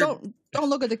 Don't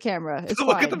look at the camera. It's don't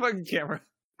fine. Look at the fucking camera.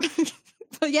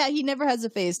 But yeah, he never has a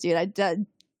face, dude. That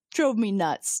drove me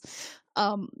nuts.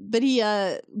 But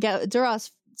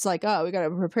Duras, it's like, "Oh, we gotta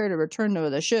prepare to return to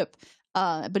the ship."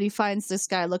 But he finds this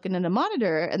guy looking at a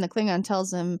monitor, and the Klingon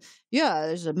tells him, yeah,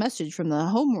 there's a message from the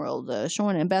homeworld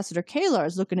showing Ambassador Kalar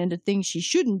is looking into things she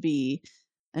shouldn't be.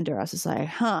 And Duras is like,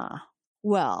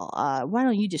 well, why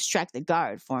don't you distract the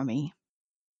guard for me?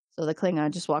 So the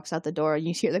Klingon just walks out the door, and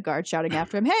you hear the guard shouting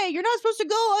after him, hey, you're not supposed to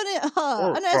go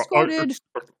unescorted.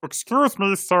 Excuse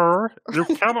me, sir. You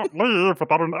cannot leave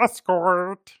without an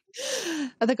escort.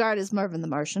 The guard is Marvin the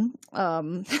Martian.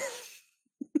 It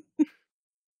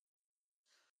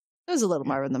was a little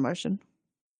Marvin the Martian.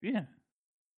 Yeah.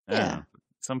 Yeah.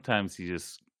 Sometimes you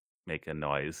just make a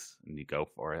noise and you go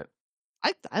for it.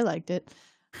 I liked it.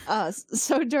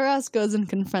 So Duras goes and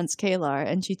confronts Kalar,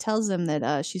 and she tells him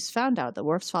that she's found out that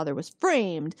Worf's father was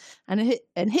framed, and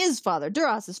his father,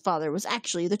 Duras's father, was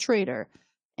actually the traitor.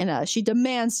 And she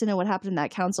demands to know what happened in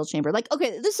that council chamber. Like,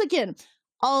 okay, this again,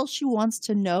 all she wants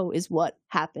to know is what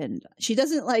happened. She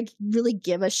doesn't really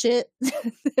give a shit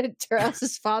that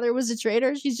Duras's father was a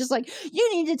traitor. She's just like, you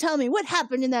need to tell me what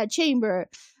happened in that chamber.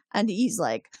 And he's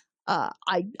like,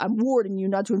 I'm warning you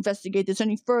not to investigate this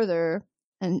any further.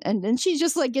 And then she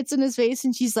just gets in his face,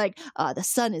 and she's like, the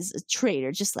son is a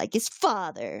traitor, just like his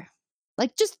father.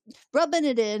 Like, just rubbing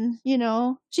it in,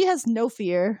 She has no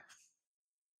fear.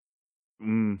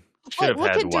 Should have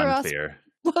had one fear.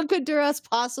 What could Duras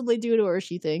possibly do to her,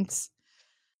 she thinks?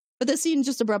 But the scene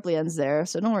just abruptly ends there,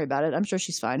 so don't worry about it. I'm sure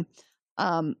she's fine.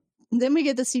 Then we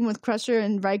get the scene with Crusher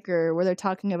and Riker where they're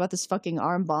talking about this fucking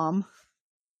arm bomb.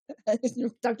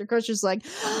 Dr. Crusher's like,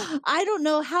 I don't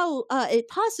know how it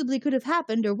possibly could have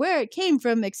happened or where it came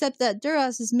from, except that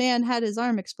Duras's man had his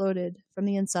arm exploded from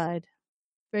the inside.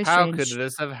 Very strange. How could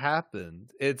this have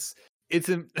happened? It's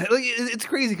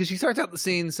crazy because she starts out the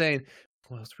scene saying,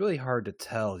 well, it's really hard to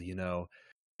tell,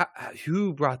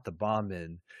 who brought the bomb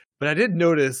in. But I did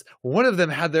notice one of them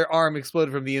had their arm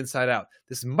exploded from the inside out.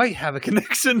 This might have a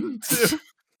connection to...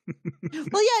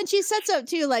 Well, yeah, and she sets up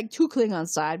too, two Klingons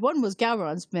side. One was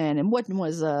Gowron's man, and one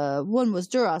was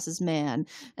Duras's man.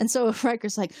 And so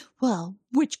Riker's like, well,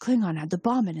 which Klingon had the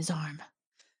bomb in his arm?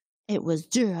 It was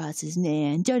Duras's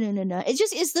man. Da-da-da-da.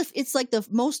 It's like the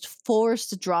most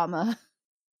forced drama.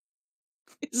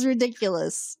 It's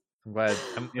ridiculous.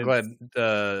 I'm glad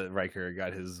Riker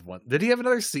got his one. Did he have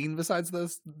another scene besides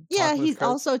this? Yeah, he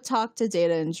also talked to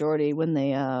Data and Geordi when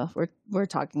they were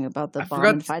talking about the bomb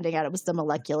and finding out it was the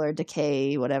molecular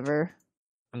decay, whatever.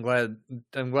 I'm glad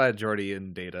Geordi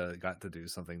and Data got to do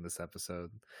something this episode.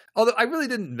 Although I really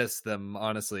didn't miss them,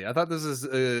 honestly. I thought this is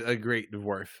a great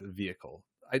Worf vehicle.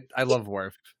 I love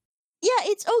Worf.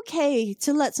 Yeah, it's okay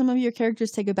to let some of your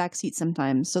characters take a back seat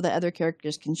sometimes so that other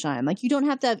characters can shine. You don't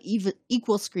have to have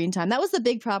equal screen time. That was the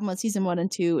big problem with season 1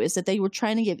 and 2 is that they were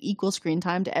trying to give equal screen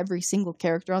time to every single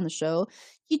character on the show.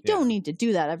 You don't need to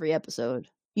do that every episode.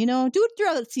 Do it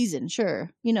throughout the season,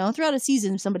 sure. Throughout a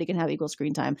season, somebody can have equal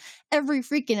screen time. Every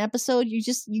freaking episode,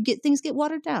 things get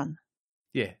watered down.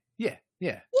 Yeah.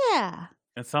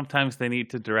 And sometimes they need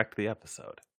to direct the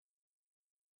episode.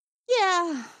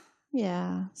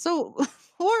 Yeah. So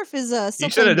Worf is still. You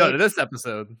should have done it this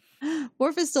episode.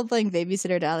 Worf is still playing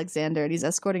babysitter to Alexander, and he's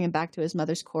escorting him back to his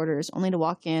mother's quarters, only to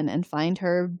walk in and find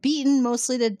her beaten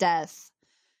mostly to death.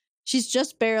 She's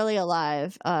just barely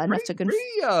alive. Pretty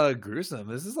gruesome.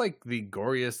 This is the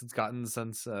goriest it's gotten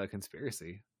since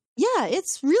Conspiracy. Yeah,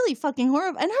 it's really fucking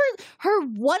horrible. And her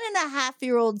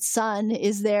 1.5-year-old son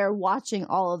is there watching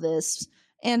all of this.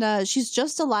 And she's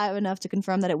just alive enough to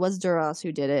confirm that it was Duras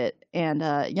who did it. And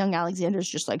young Alexander's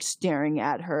just staring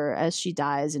at her as she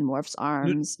dies in Worf's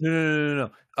arms. No.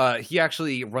 He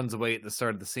actually runs away at the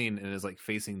start of the scene and is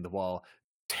facing the wall.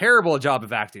 Terrible job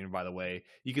of acting, by the way.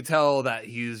 You could tell that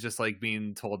he's just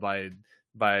being told by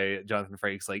Jonathan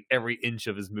Frakes every inch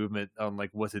of his movement on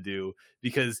what to do,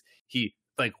 because he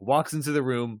walks into the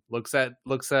room, looks at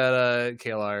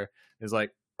Kalar, is like,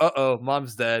 uh-oh,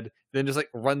 mom's dead, then just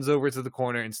runs over to the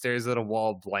corner and stares at a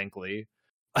wall blankly.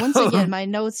 Once again, my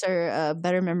notes are a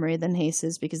better memory than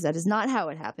Hace's, because that is not how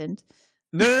it happened.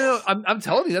 No. I'm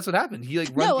telling you, that's what happened. He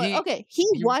He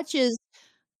watches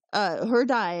her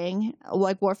dying.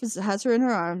 Worf has her in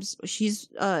her arms. He's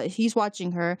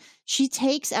watching her. She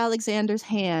takes Alexander's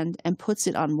hand and puts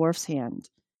it on Worf's hand.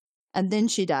 And then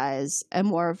she dies,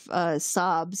 and Worf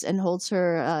sobs and holds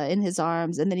her in his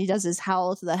arms, and then he does his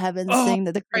howl to the heavens thing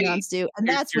that the Klingons do, and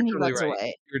that's when he runs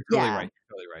away. You're totally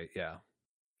right, yeah.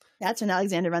 That's when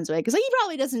Alexander runs away, because he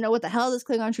probably doesn't know what the hell this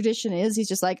Klingon tradition is. He's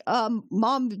just like,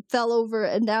 mom fell over,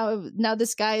 and now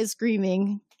this guy is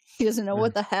screaming. He doesn't know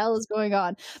what the hell is going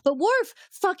on. But Worf,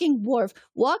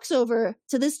 walks over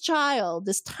to this child,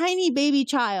 this tiny baby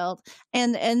child,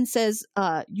 and says,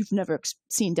 you've never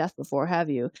seen death before, have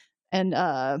you? And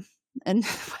And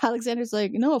Alexander's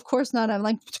like, no, of course not. I'm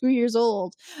like 2 years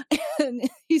old. And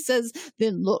he says,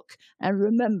 then look and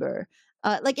remember.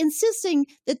 Like insisting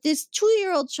that this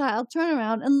 2-year-old child turn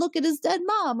around and look at his dead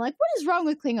mom. Like, what is wrong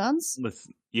with Klingons?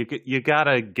 Listen, you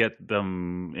gotta get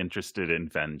them interested in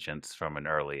vengeance from an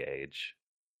early age.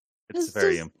 It's a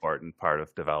very important part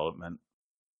of development.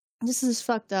 This is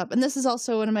fucked up. And this is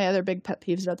also one of my other big pet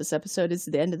peeves about this episode is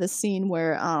the end of the scene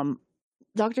where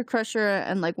Dr. Crusher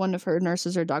and like one of her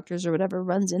nurses or doctors or whatever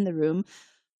runs in the room.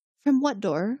 From what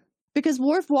door? Because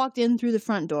Worf walked in through the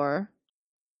front door.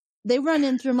 They run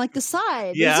in through like the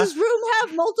side. Yeah. Does this room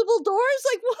have multiple doors?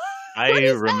 Like what? I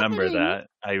remember happening? that.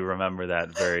 I remember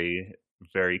that very,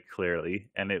 very clearly,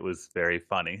 and it was very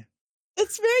funny.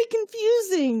 It's very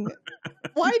confusing.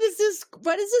 Why does this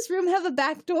room have a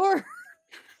back door?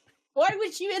 Why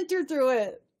would you enter through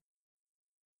it?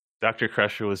 Dr.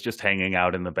 Crusher was just hanging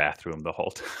out in the bathroom the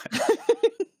whole time.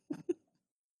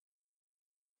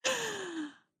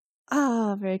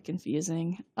 Very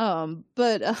confusing.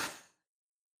 But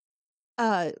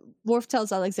Worf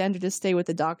tells Alexander to stay with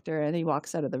the doctor, and he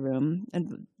walks out of the room.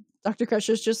 And Dr.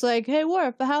 Crusher's just like, "Hey,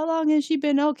 Worf, how long has she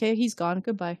been? Okay, he's gone.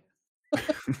 Goodbye."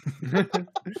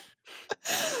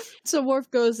 So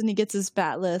Worf goes and he gets his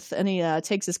batleth, and he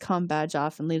takes his comm badge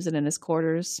off and leaves it in his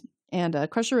quarters. And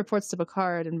Crusher reports to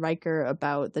Picard and Riker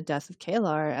about the death of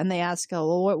Kalar, and they ask,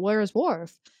 "Oh, well, where is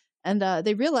Worf?" And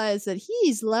they realize that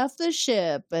he's left the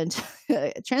ship and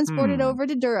transported over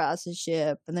to Duras'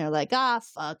 ship. And they're like,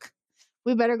 fuck.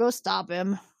 We better go stop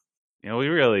him. We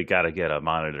really got to get a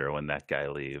monitor when that guy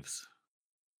leaves.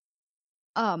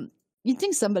 You'd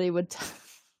think somebody would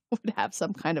have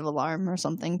some kind of alarm or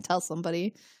something, tell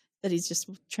somebody that he's just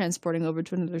transporting over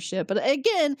to another ship. But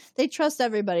again, they trust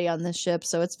everybody on this ship,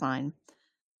 so it's fine.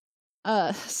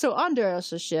 So on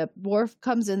Duras' ship, Worf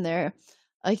comes in there.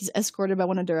 He's escorted by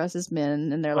one of Duras'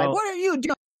 men, and they're like, "What are you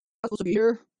doing? I'm supposed to be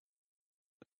here."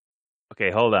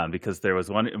 Okay, hold on, because there was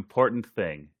one important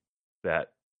thing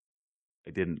that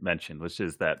I didn't mention, which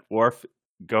is that Worf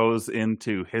goes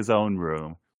into his own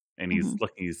room, and he's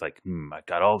looking. He's like, "I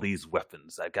got all these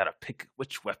weapons. I gotta pick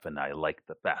which weapon I like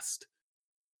the best."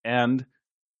 And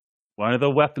one of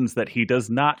the weapons that he does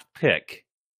not pick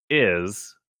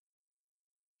is,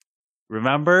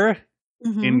 remember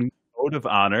in Code of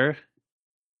Honor,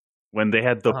 when they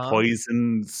had the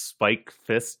poison spike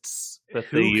fists that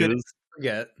they used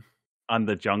on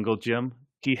the jungle gym,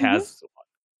 he has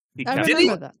one. I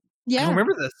remember that. Yeah, I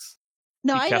remember this.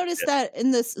 No, I noticed that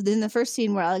in the first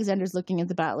scene where Alexander's looking at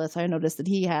the batleth, I noticed that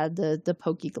he had the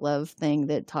pokey glove thing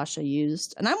that Tasha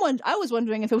used, and I was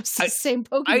wondering if it was the same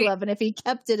pokey glove and if he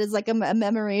kept it as like a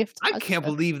memory of Tasha. I can't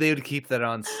believe they would keep that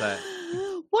on set.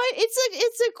 Why?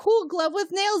 It's a cool glove with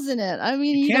nails in it. I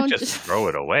mean, you can't just throw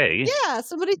it away. Yeah,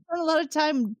 somebody spent a lot of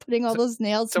time putting all those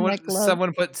nails in that glove.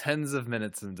 Someone put tens of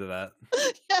minutes into that.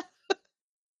 Yeah.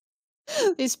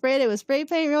 They sprayed it with spray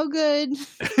paint real good.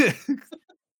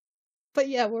 But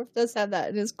yeah, Worf does have that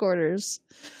in his quarters.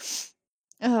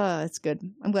 It's good.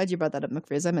 I'm glad you brought that up,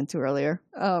 McFrizz. I meant to earlier.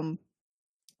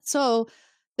 So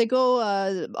they go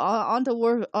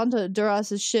onto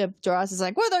Duras' ship. Duras is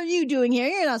like, "What are you doing here?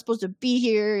 You're not supposed to be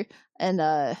here." And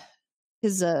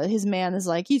his man is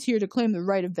like, "He's here to claim the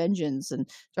right of vengeance."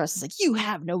 And Duras is like, "You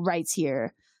have no rights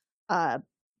here."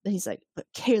 He's like, "But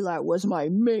Kalar was my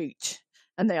mate."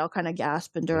 And they all kind of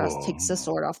gasp, and Duras takes the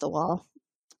sword off the wall.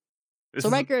 This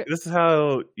is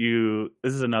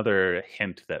another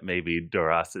hint that maybe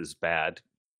Duras is bad.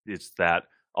 It's that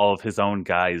all of his own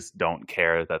guys don't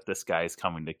care that this guy's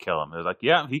coming to kill him. They're like,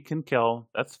 "Yeah, he can kill.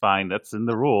 That's fine. That's in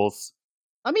the rules."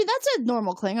 I mean, that's a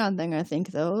normal Klingon thing, I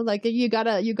think, though. Like you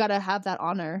gotta have that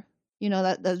honor.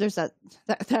 That there's that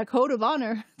code of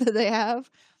honor that they have.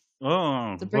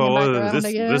 Oh, well,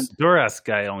 this Duras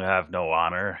guy don't have no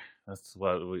honor. That's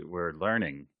what we're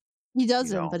learning. He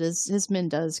doesn't, but his men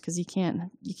does, because you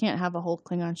can't have a whole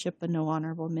Klingon ship with no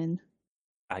honorable men.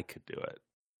 I could do it.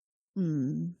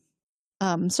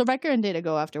 So Riker and Data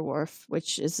go after Worf,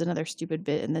 which is another stupid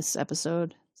bit in this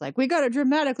episode. It's like, we gotta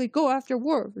dramatically go after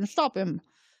Worf and stop him.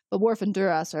 But Worf and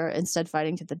Duras are instead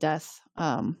fighting to the death.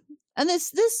 And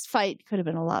this fight could have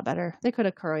been a lot better. They could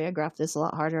have choreographed this a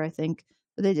lot harder, I think,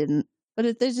 but they didn't.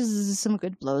 But there's just some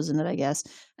good blows in it, I guess.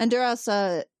 And Duras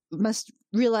must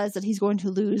realize that he's going to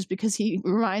lose, because he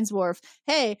reminds Worf,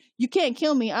 "Hey, you can't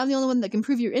kill me. I'm the only one that can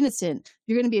prove you're innocent.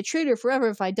 You're going to be a traitor forever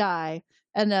if I die."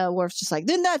 And Worf's just like,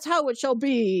 "Then that's how it shall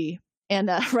be." And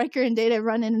Riker and Data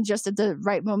run in just at the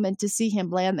right moment to see him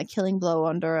land the killing blow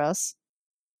on Duras.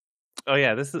 Oh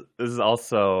yeah, this is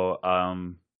also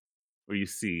where you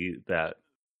see that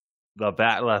the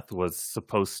Batleth was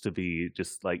supposed to be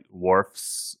just like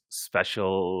Worf's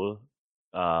special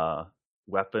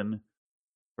weapon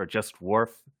for just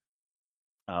Worf,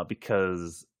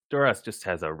 because Duras just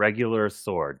has a regular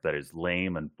sword that is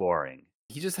lame and boring.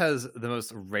 He just has the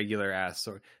most regular ass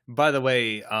sword. By the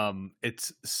way,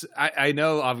 I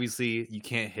know obviously you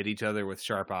can't hit each other with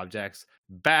sharp objects.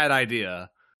 Bad idea.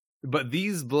 But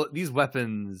these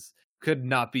weapons could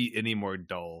not be any more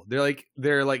dull.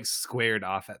 They're like squared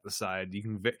off at the side. You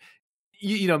can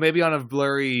you know, maybe on a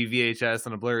blurry VHS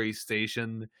on a blurry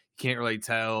station, you can't really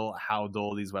tell how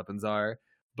dull these weapons are,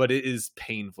 but it is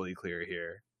painfully clear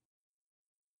here.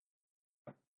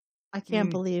 I can't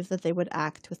believe that they would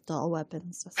act with dull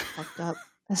weapons. That's fucked up.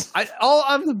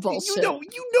 I'm bullshit. You know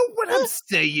what I'm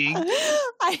saying.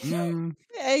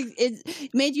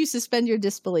 It made you suspend your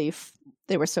disbelief.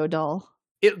 They were so dull.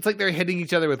 It's like they're hitting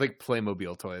each other with like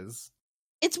Playmobil toys.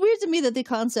 It's weird to me that the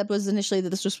concept was initially that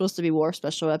this was supposed to be Worf's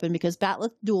special weapon, because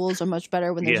Batleth duels are much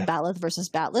better when there's Batleth versus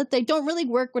Batleth. They don't really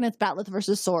work when it's Batleth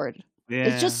versus sword. Yeah.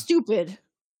 It's just stupid.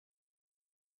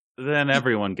 Then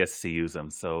everyone gets to use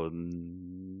them, so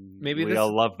maybe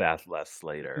we'll love Batleth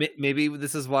later. Maybe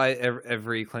this is why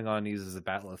every Klingon uses a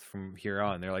Batleth from here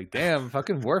on. They're like, damn,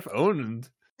 fucking Worf owned.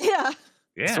 Yeah.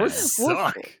 Swords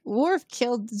suck. Worf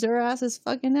killed Duras'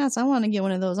 fucking ass. I want to get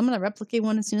one of those. I'm going to replicate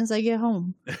one as soon as I get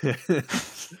home.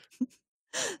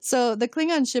 So the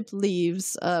Klingon ship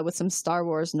leaves with some Star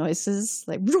Wars noises,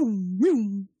 like vroom,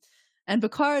 vroom. And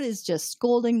Picard is just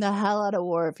scolding the hell out of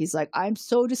Worf. He's like, I'm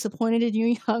so disappointed in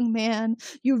you, young man.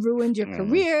 You ruined your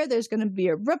career. There's going to be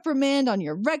a reprimand on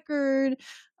your record.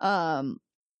 I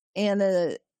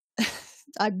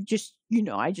just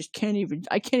can't even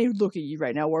look at you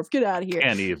right now, Worf. Get out of here.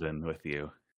 Can't even with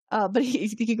you. But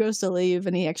he goes to leave,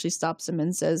 and he actually stops him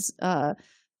and says,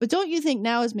 but don't you think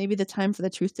now is maybe the time for the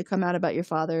truth to come out about your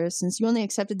father, since you only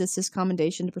accepted this Cis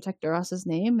commendation to protect Duras'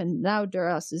 name, and now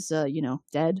Duras is,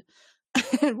 dead?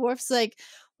 And Worf's like,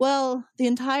 well, the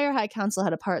entire High Council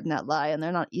had a part in that lie, and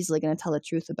they're not easily going to tell the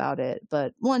truth about it.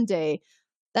 But one day,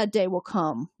 that day will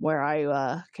come where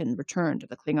I can return to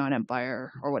the Klingon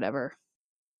Empire or whatever.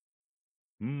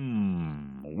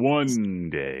 One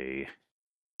day.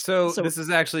 So this is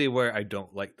actually where I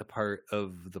don't like the part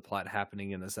of the plot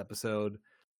happening in this episode,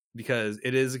 because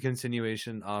it is a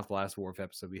continuation of the last Worf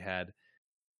episode we had.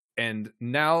 And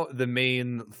now the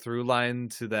main through line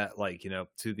to that,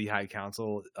 to the High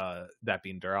Council, that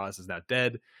being Duras, is now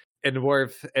dead. And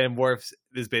Worf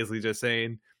is basically just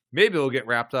saying, maybe we'll get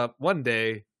wrapped up one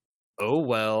day. Oh,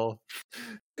 well.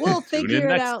 We'll figure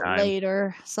it out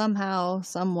later, somehow,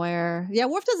 somewhere. Yeah,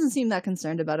 Worf doesn't seem that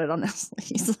concerned about it, honestly.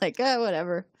 He's like,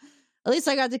 whatever. At least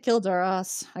I got to kill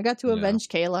Duras. I got to avenge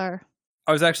Kalar.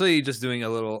 I was actually just doing a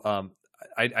little,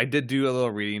 I did do a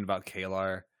little reading about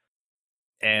Kalar.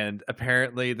 And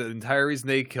apparently the entire reason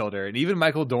they killed her, and even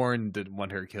Michael Dorn didn't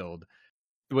want her killed,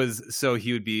 was so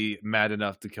he would be mad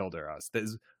enough to kill Duras.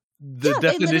 The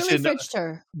definition, they fridged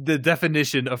her. The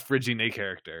definition of fridging a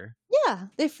character. Yeah,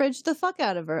 they fridged the fuck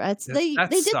out of her. They did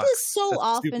this so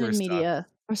often in media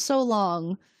for so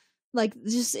long. Like,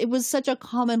 just it was such a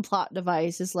common plot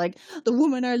device. It's like, the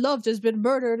woman I loved has been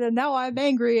murdered, and now I'm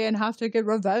angry and have to get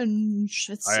revenge.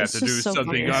 I have to do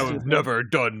something I've never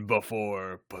done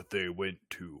before, but they went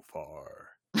too far.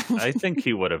 I think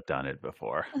he would have done it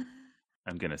before.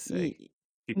 I'm gonna say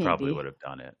he probably would have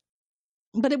done it.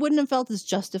 But it wouldn't have felt as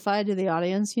justified to the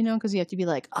audience, because you have to be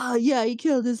like, oh yeah, he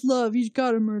killed his love. You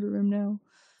gotta murder him now.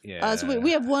 Yeah. So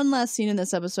we have one last scene in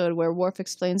this episode where Worf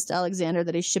explains to Alexander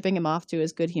that he's shipping him off to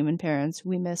his good human parents, who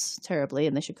we miss terribly,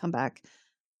 and they should come back.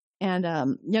 And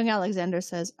young Alexander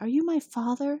says, "Are you my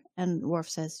father?" And Worf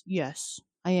says, "Yes,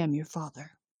 I am your father."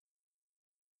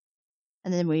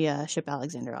 And then we ship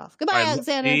Alexander off. Goodbye,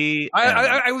 Alexander.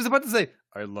 I was about to say,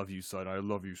 I love you, son. I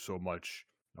love you so much.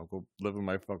 I'll go live with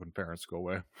my fucking parents. Go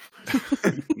away.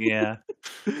 Yeah.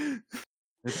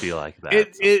 It'd be like that.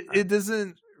 It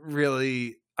doesn't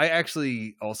really... I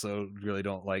actually also really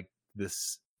don't like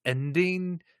this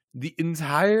ending. The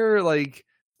entire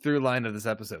through line of this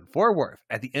episode for Worf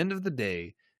at the end of the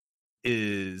day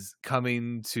is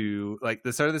coming to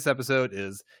the start of this episode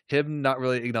is him not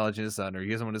really acknowledging his son, or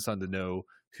he doesn't want his son to know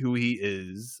who he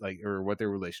is, or what their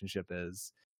relationship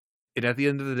is. And at the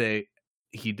end of the day,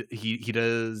 he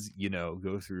does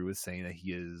go through with saying that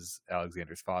he is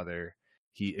Alexander's father.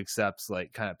 He accepts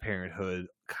kind of parenthood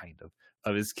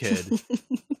of his kid.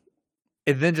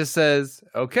 And then just says,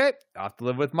 okay, I'll have to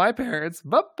live with my parents.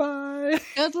 Bye-bye.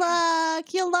 Good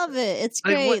luck. You'll love it. It's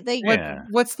great.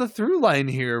 What's the through line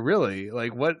here, really?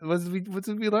 What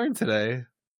did we learn today?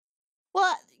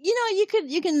 Well,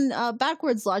 you can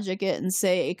backwards logic it and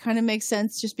say it kind of makes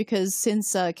sense just because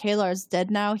since Kalar's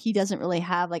dead now, he doesn't really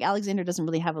have Alexander doesn't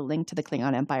really have a link to the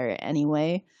Klingon Empire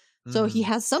anyway. So he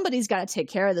has somebody's got to take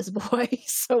care of this boy.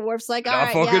 So Worf's like, all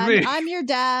right, yeah, I'm your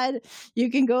dad.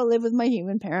 You can go live with my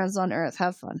human parents on Earth.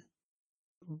 Have fun.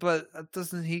 But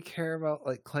doesn't he care about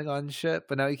Klingon shit?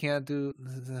 But now he can't do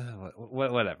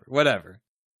whatever.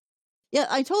 Yeah,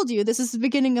 I told you this is the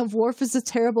beginning of Worf is a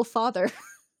terrible father.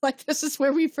 This is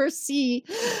where we first see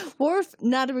Worf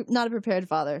not a prepared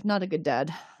father, not a good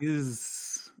dad. He's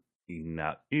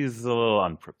a little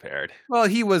unprepared. Well,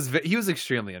 he was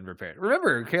extremely unprepared.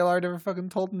 Remember, Kalar never fucking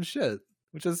told him shit,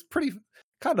 which is pretty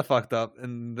kind of fucked up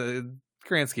in the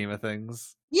grand scheme of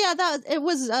things. Yeah, it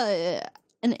was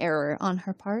an error on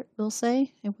her part. We'll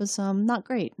say it was not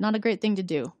great, not a great thing to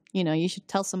do. You should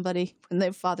tell somebody when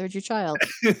they've fathered your child.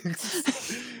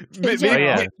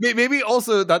 Maybe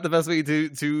also not the best way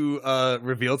to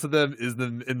reveal to them is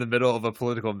in the middle of a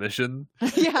political mission.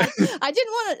 Yeah, I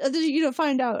didn't want to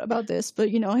find out about this, but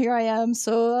here I am.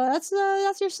 So that's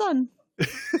your son.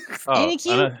 Ain't he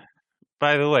cute?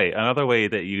 By the way, another way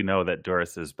that you know that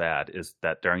Duras is bad is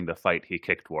that during the fight he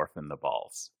kicked Worf in the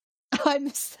balls. I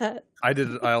missed that. I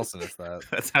also missed that.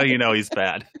 That's how you know he's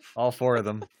bad. All 4 of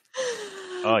them.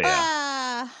 Oh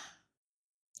yeah. I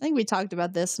think we talked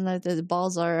about this, and the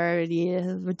balls are already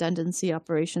a redundancy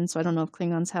operation. So I don't know if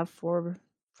Klingons have four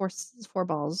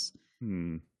balls. I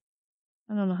don't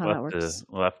know how that works.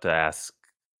 We'll have to ask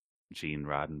Gene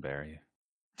Roddenberry.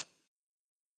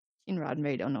 Gene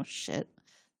Roddenberry don't know shit.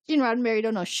 Gene Roddenberry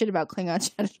don't know shit about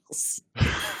Klingon genitals.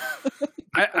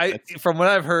 From what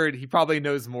I've heard, he probably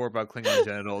knows more about Klingon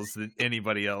genitals than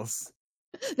anybody else.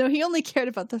 No, he only cared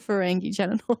about the Ferengi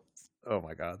genitals. Oh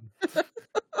my god.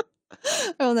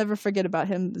 I will never forget about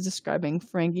him describing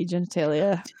Ferengi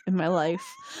genitalia in my life.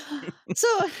 So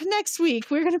next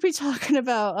week we're going to be talking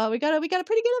about we got a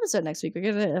pretty good episode next week.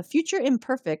 We're going to Future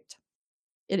Imperfect.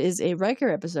 It is a Riker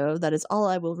episode. That is all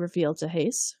I will reveal to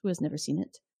Hayes, who has never seen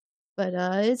it. But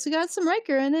it's got some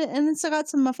Riker in it, and it's got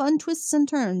some fun twists and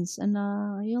turns, and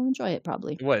you'll enjoy it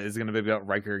probably. What is it going to be about?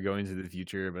 Riker going to the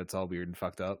future, but it's all weird and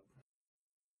fucked up?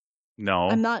 No,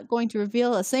 I'm not going to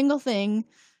reveal a single thing.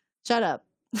 Shut up.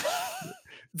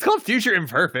 It's called Future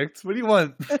Imperfect. What do you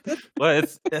want? Well,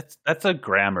 that's a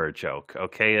grammar joke,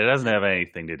 okay? It doesn't have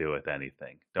anything to do with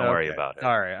anything. Don't worry about it.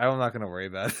 All right, I'm not going to worry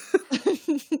about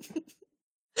it.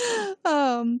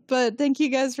 But thank you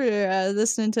guys for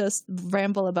listening to us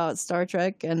ramble about Star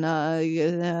Trek, and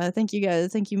thank you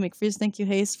guys. Thank you, McFreeze. Thank you,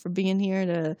 Hayes, for being here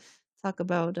to talk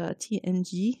about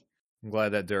TNG. I'm glad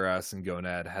that Duras and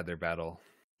Gonad had their battle.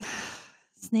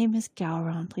 His name is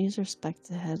Gowron. Please respect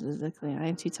the head of the clan. I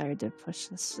am too tired to push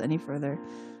this any further.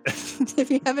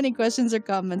 If you have any questions or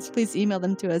comments, please email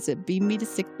them to us at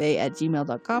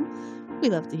beammetossickbay@gmail.com. We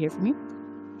love to hear from you.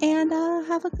 And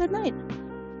have a good night.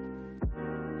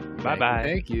 Bye-bye.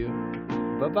 Thank you.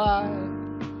 Bye-bye.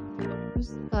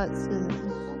 Who's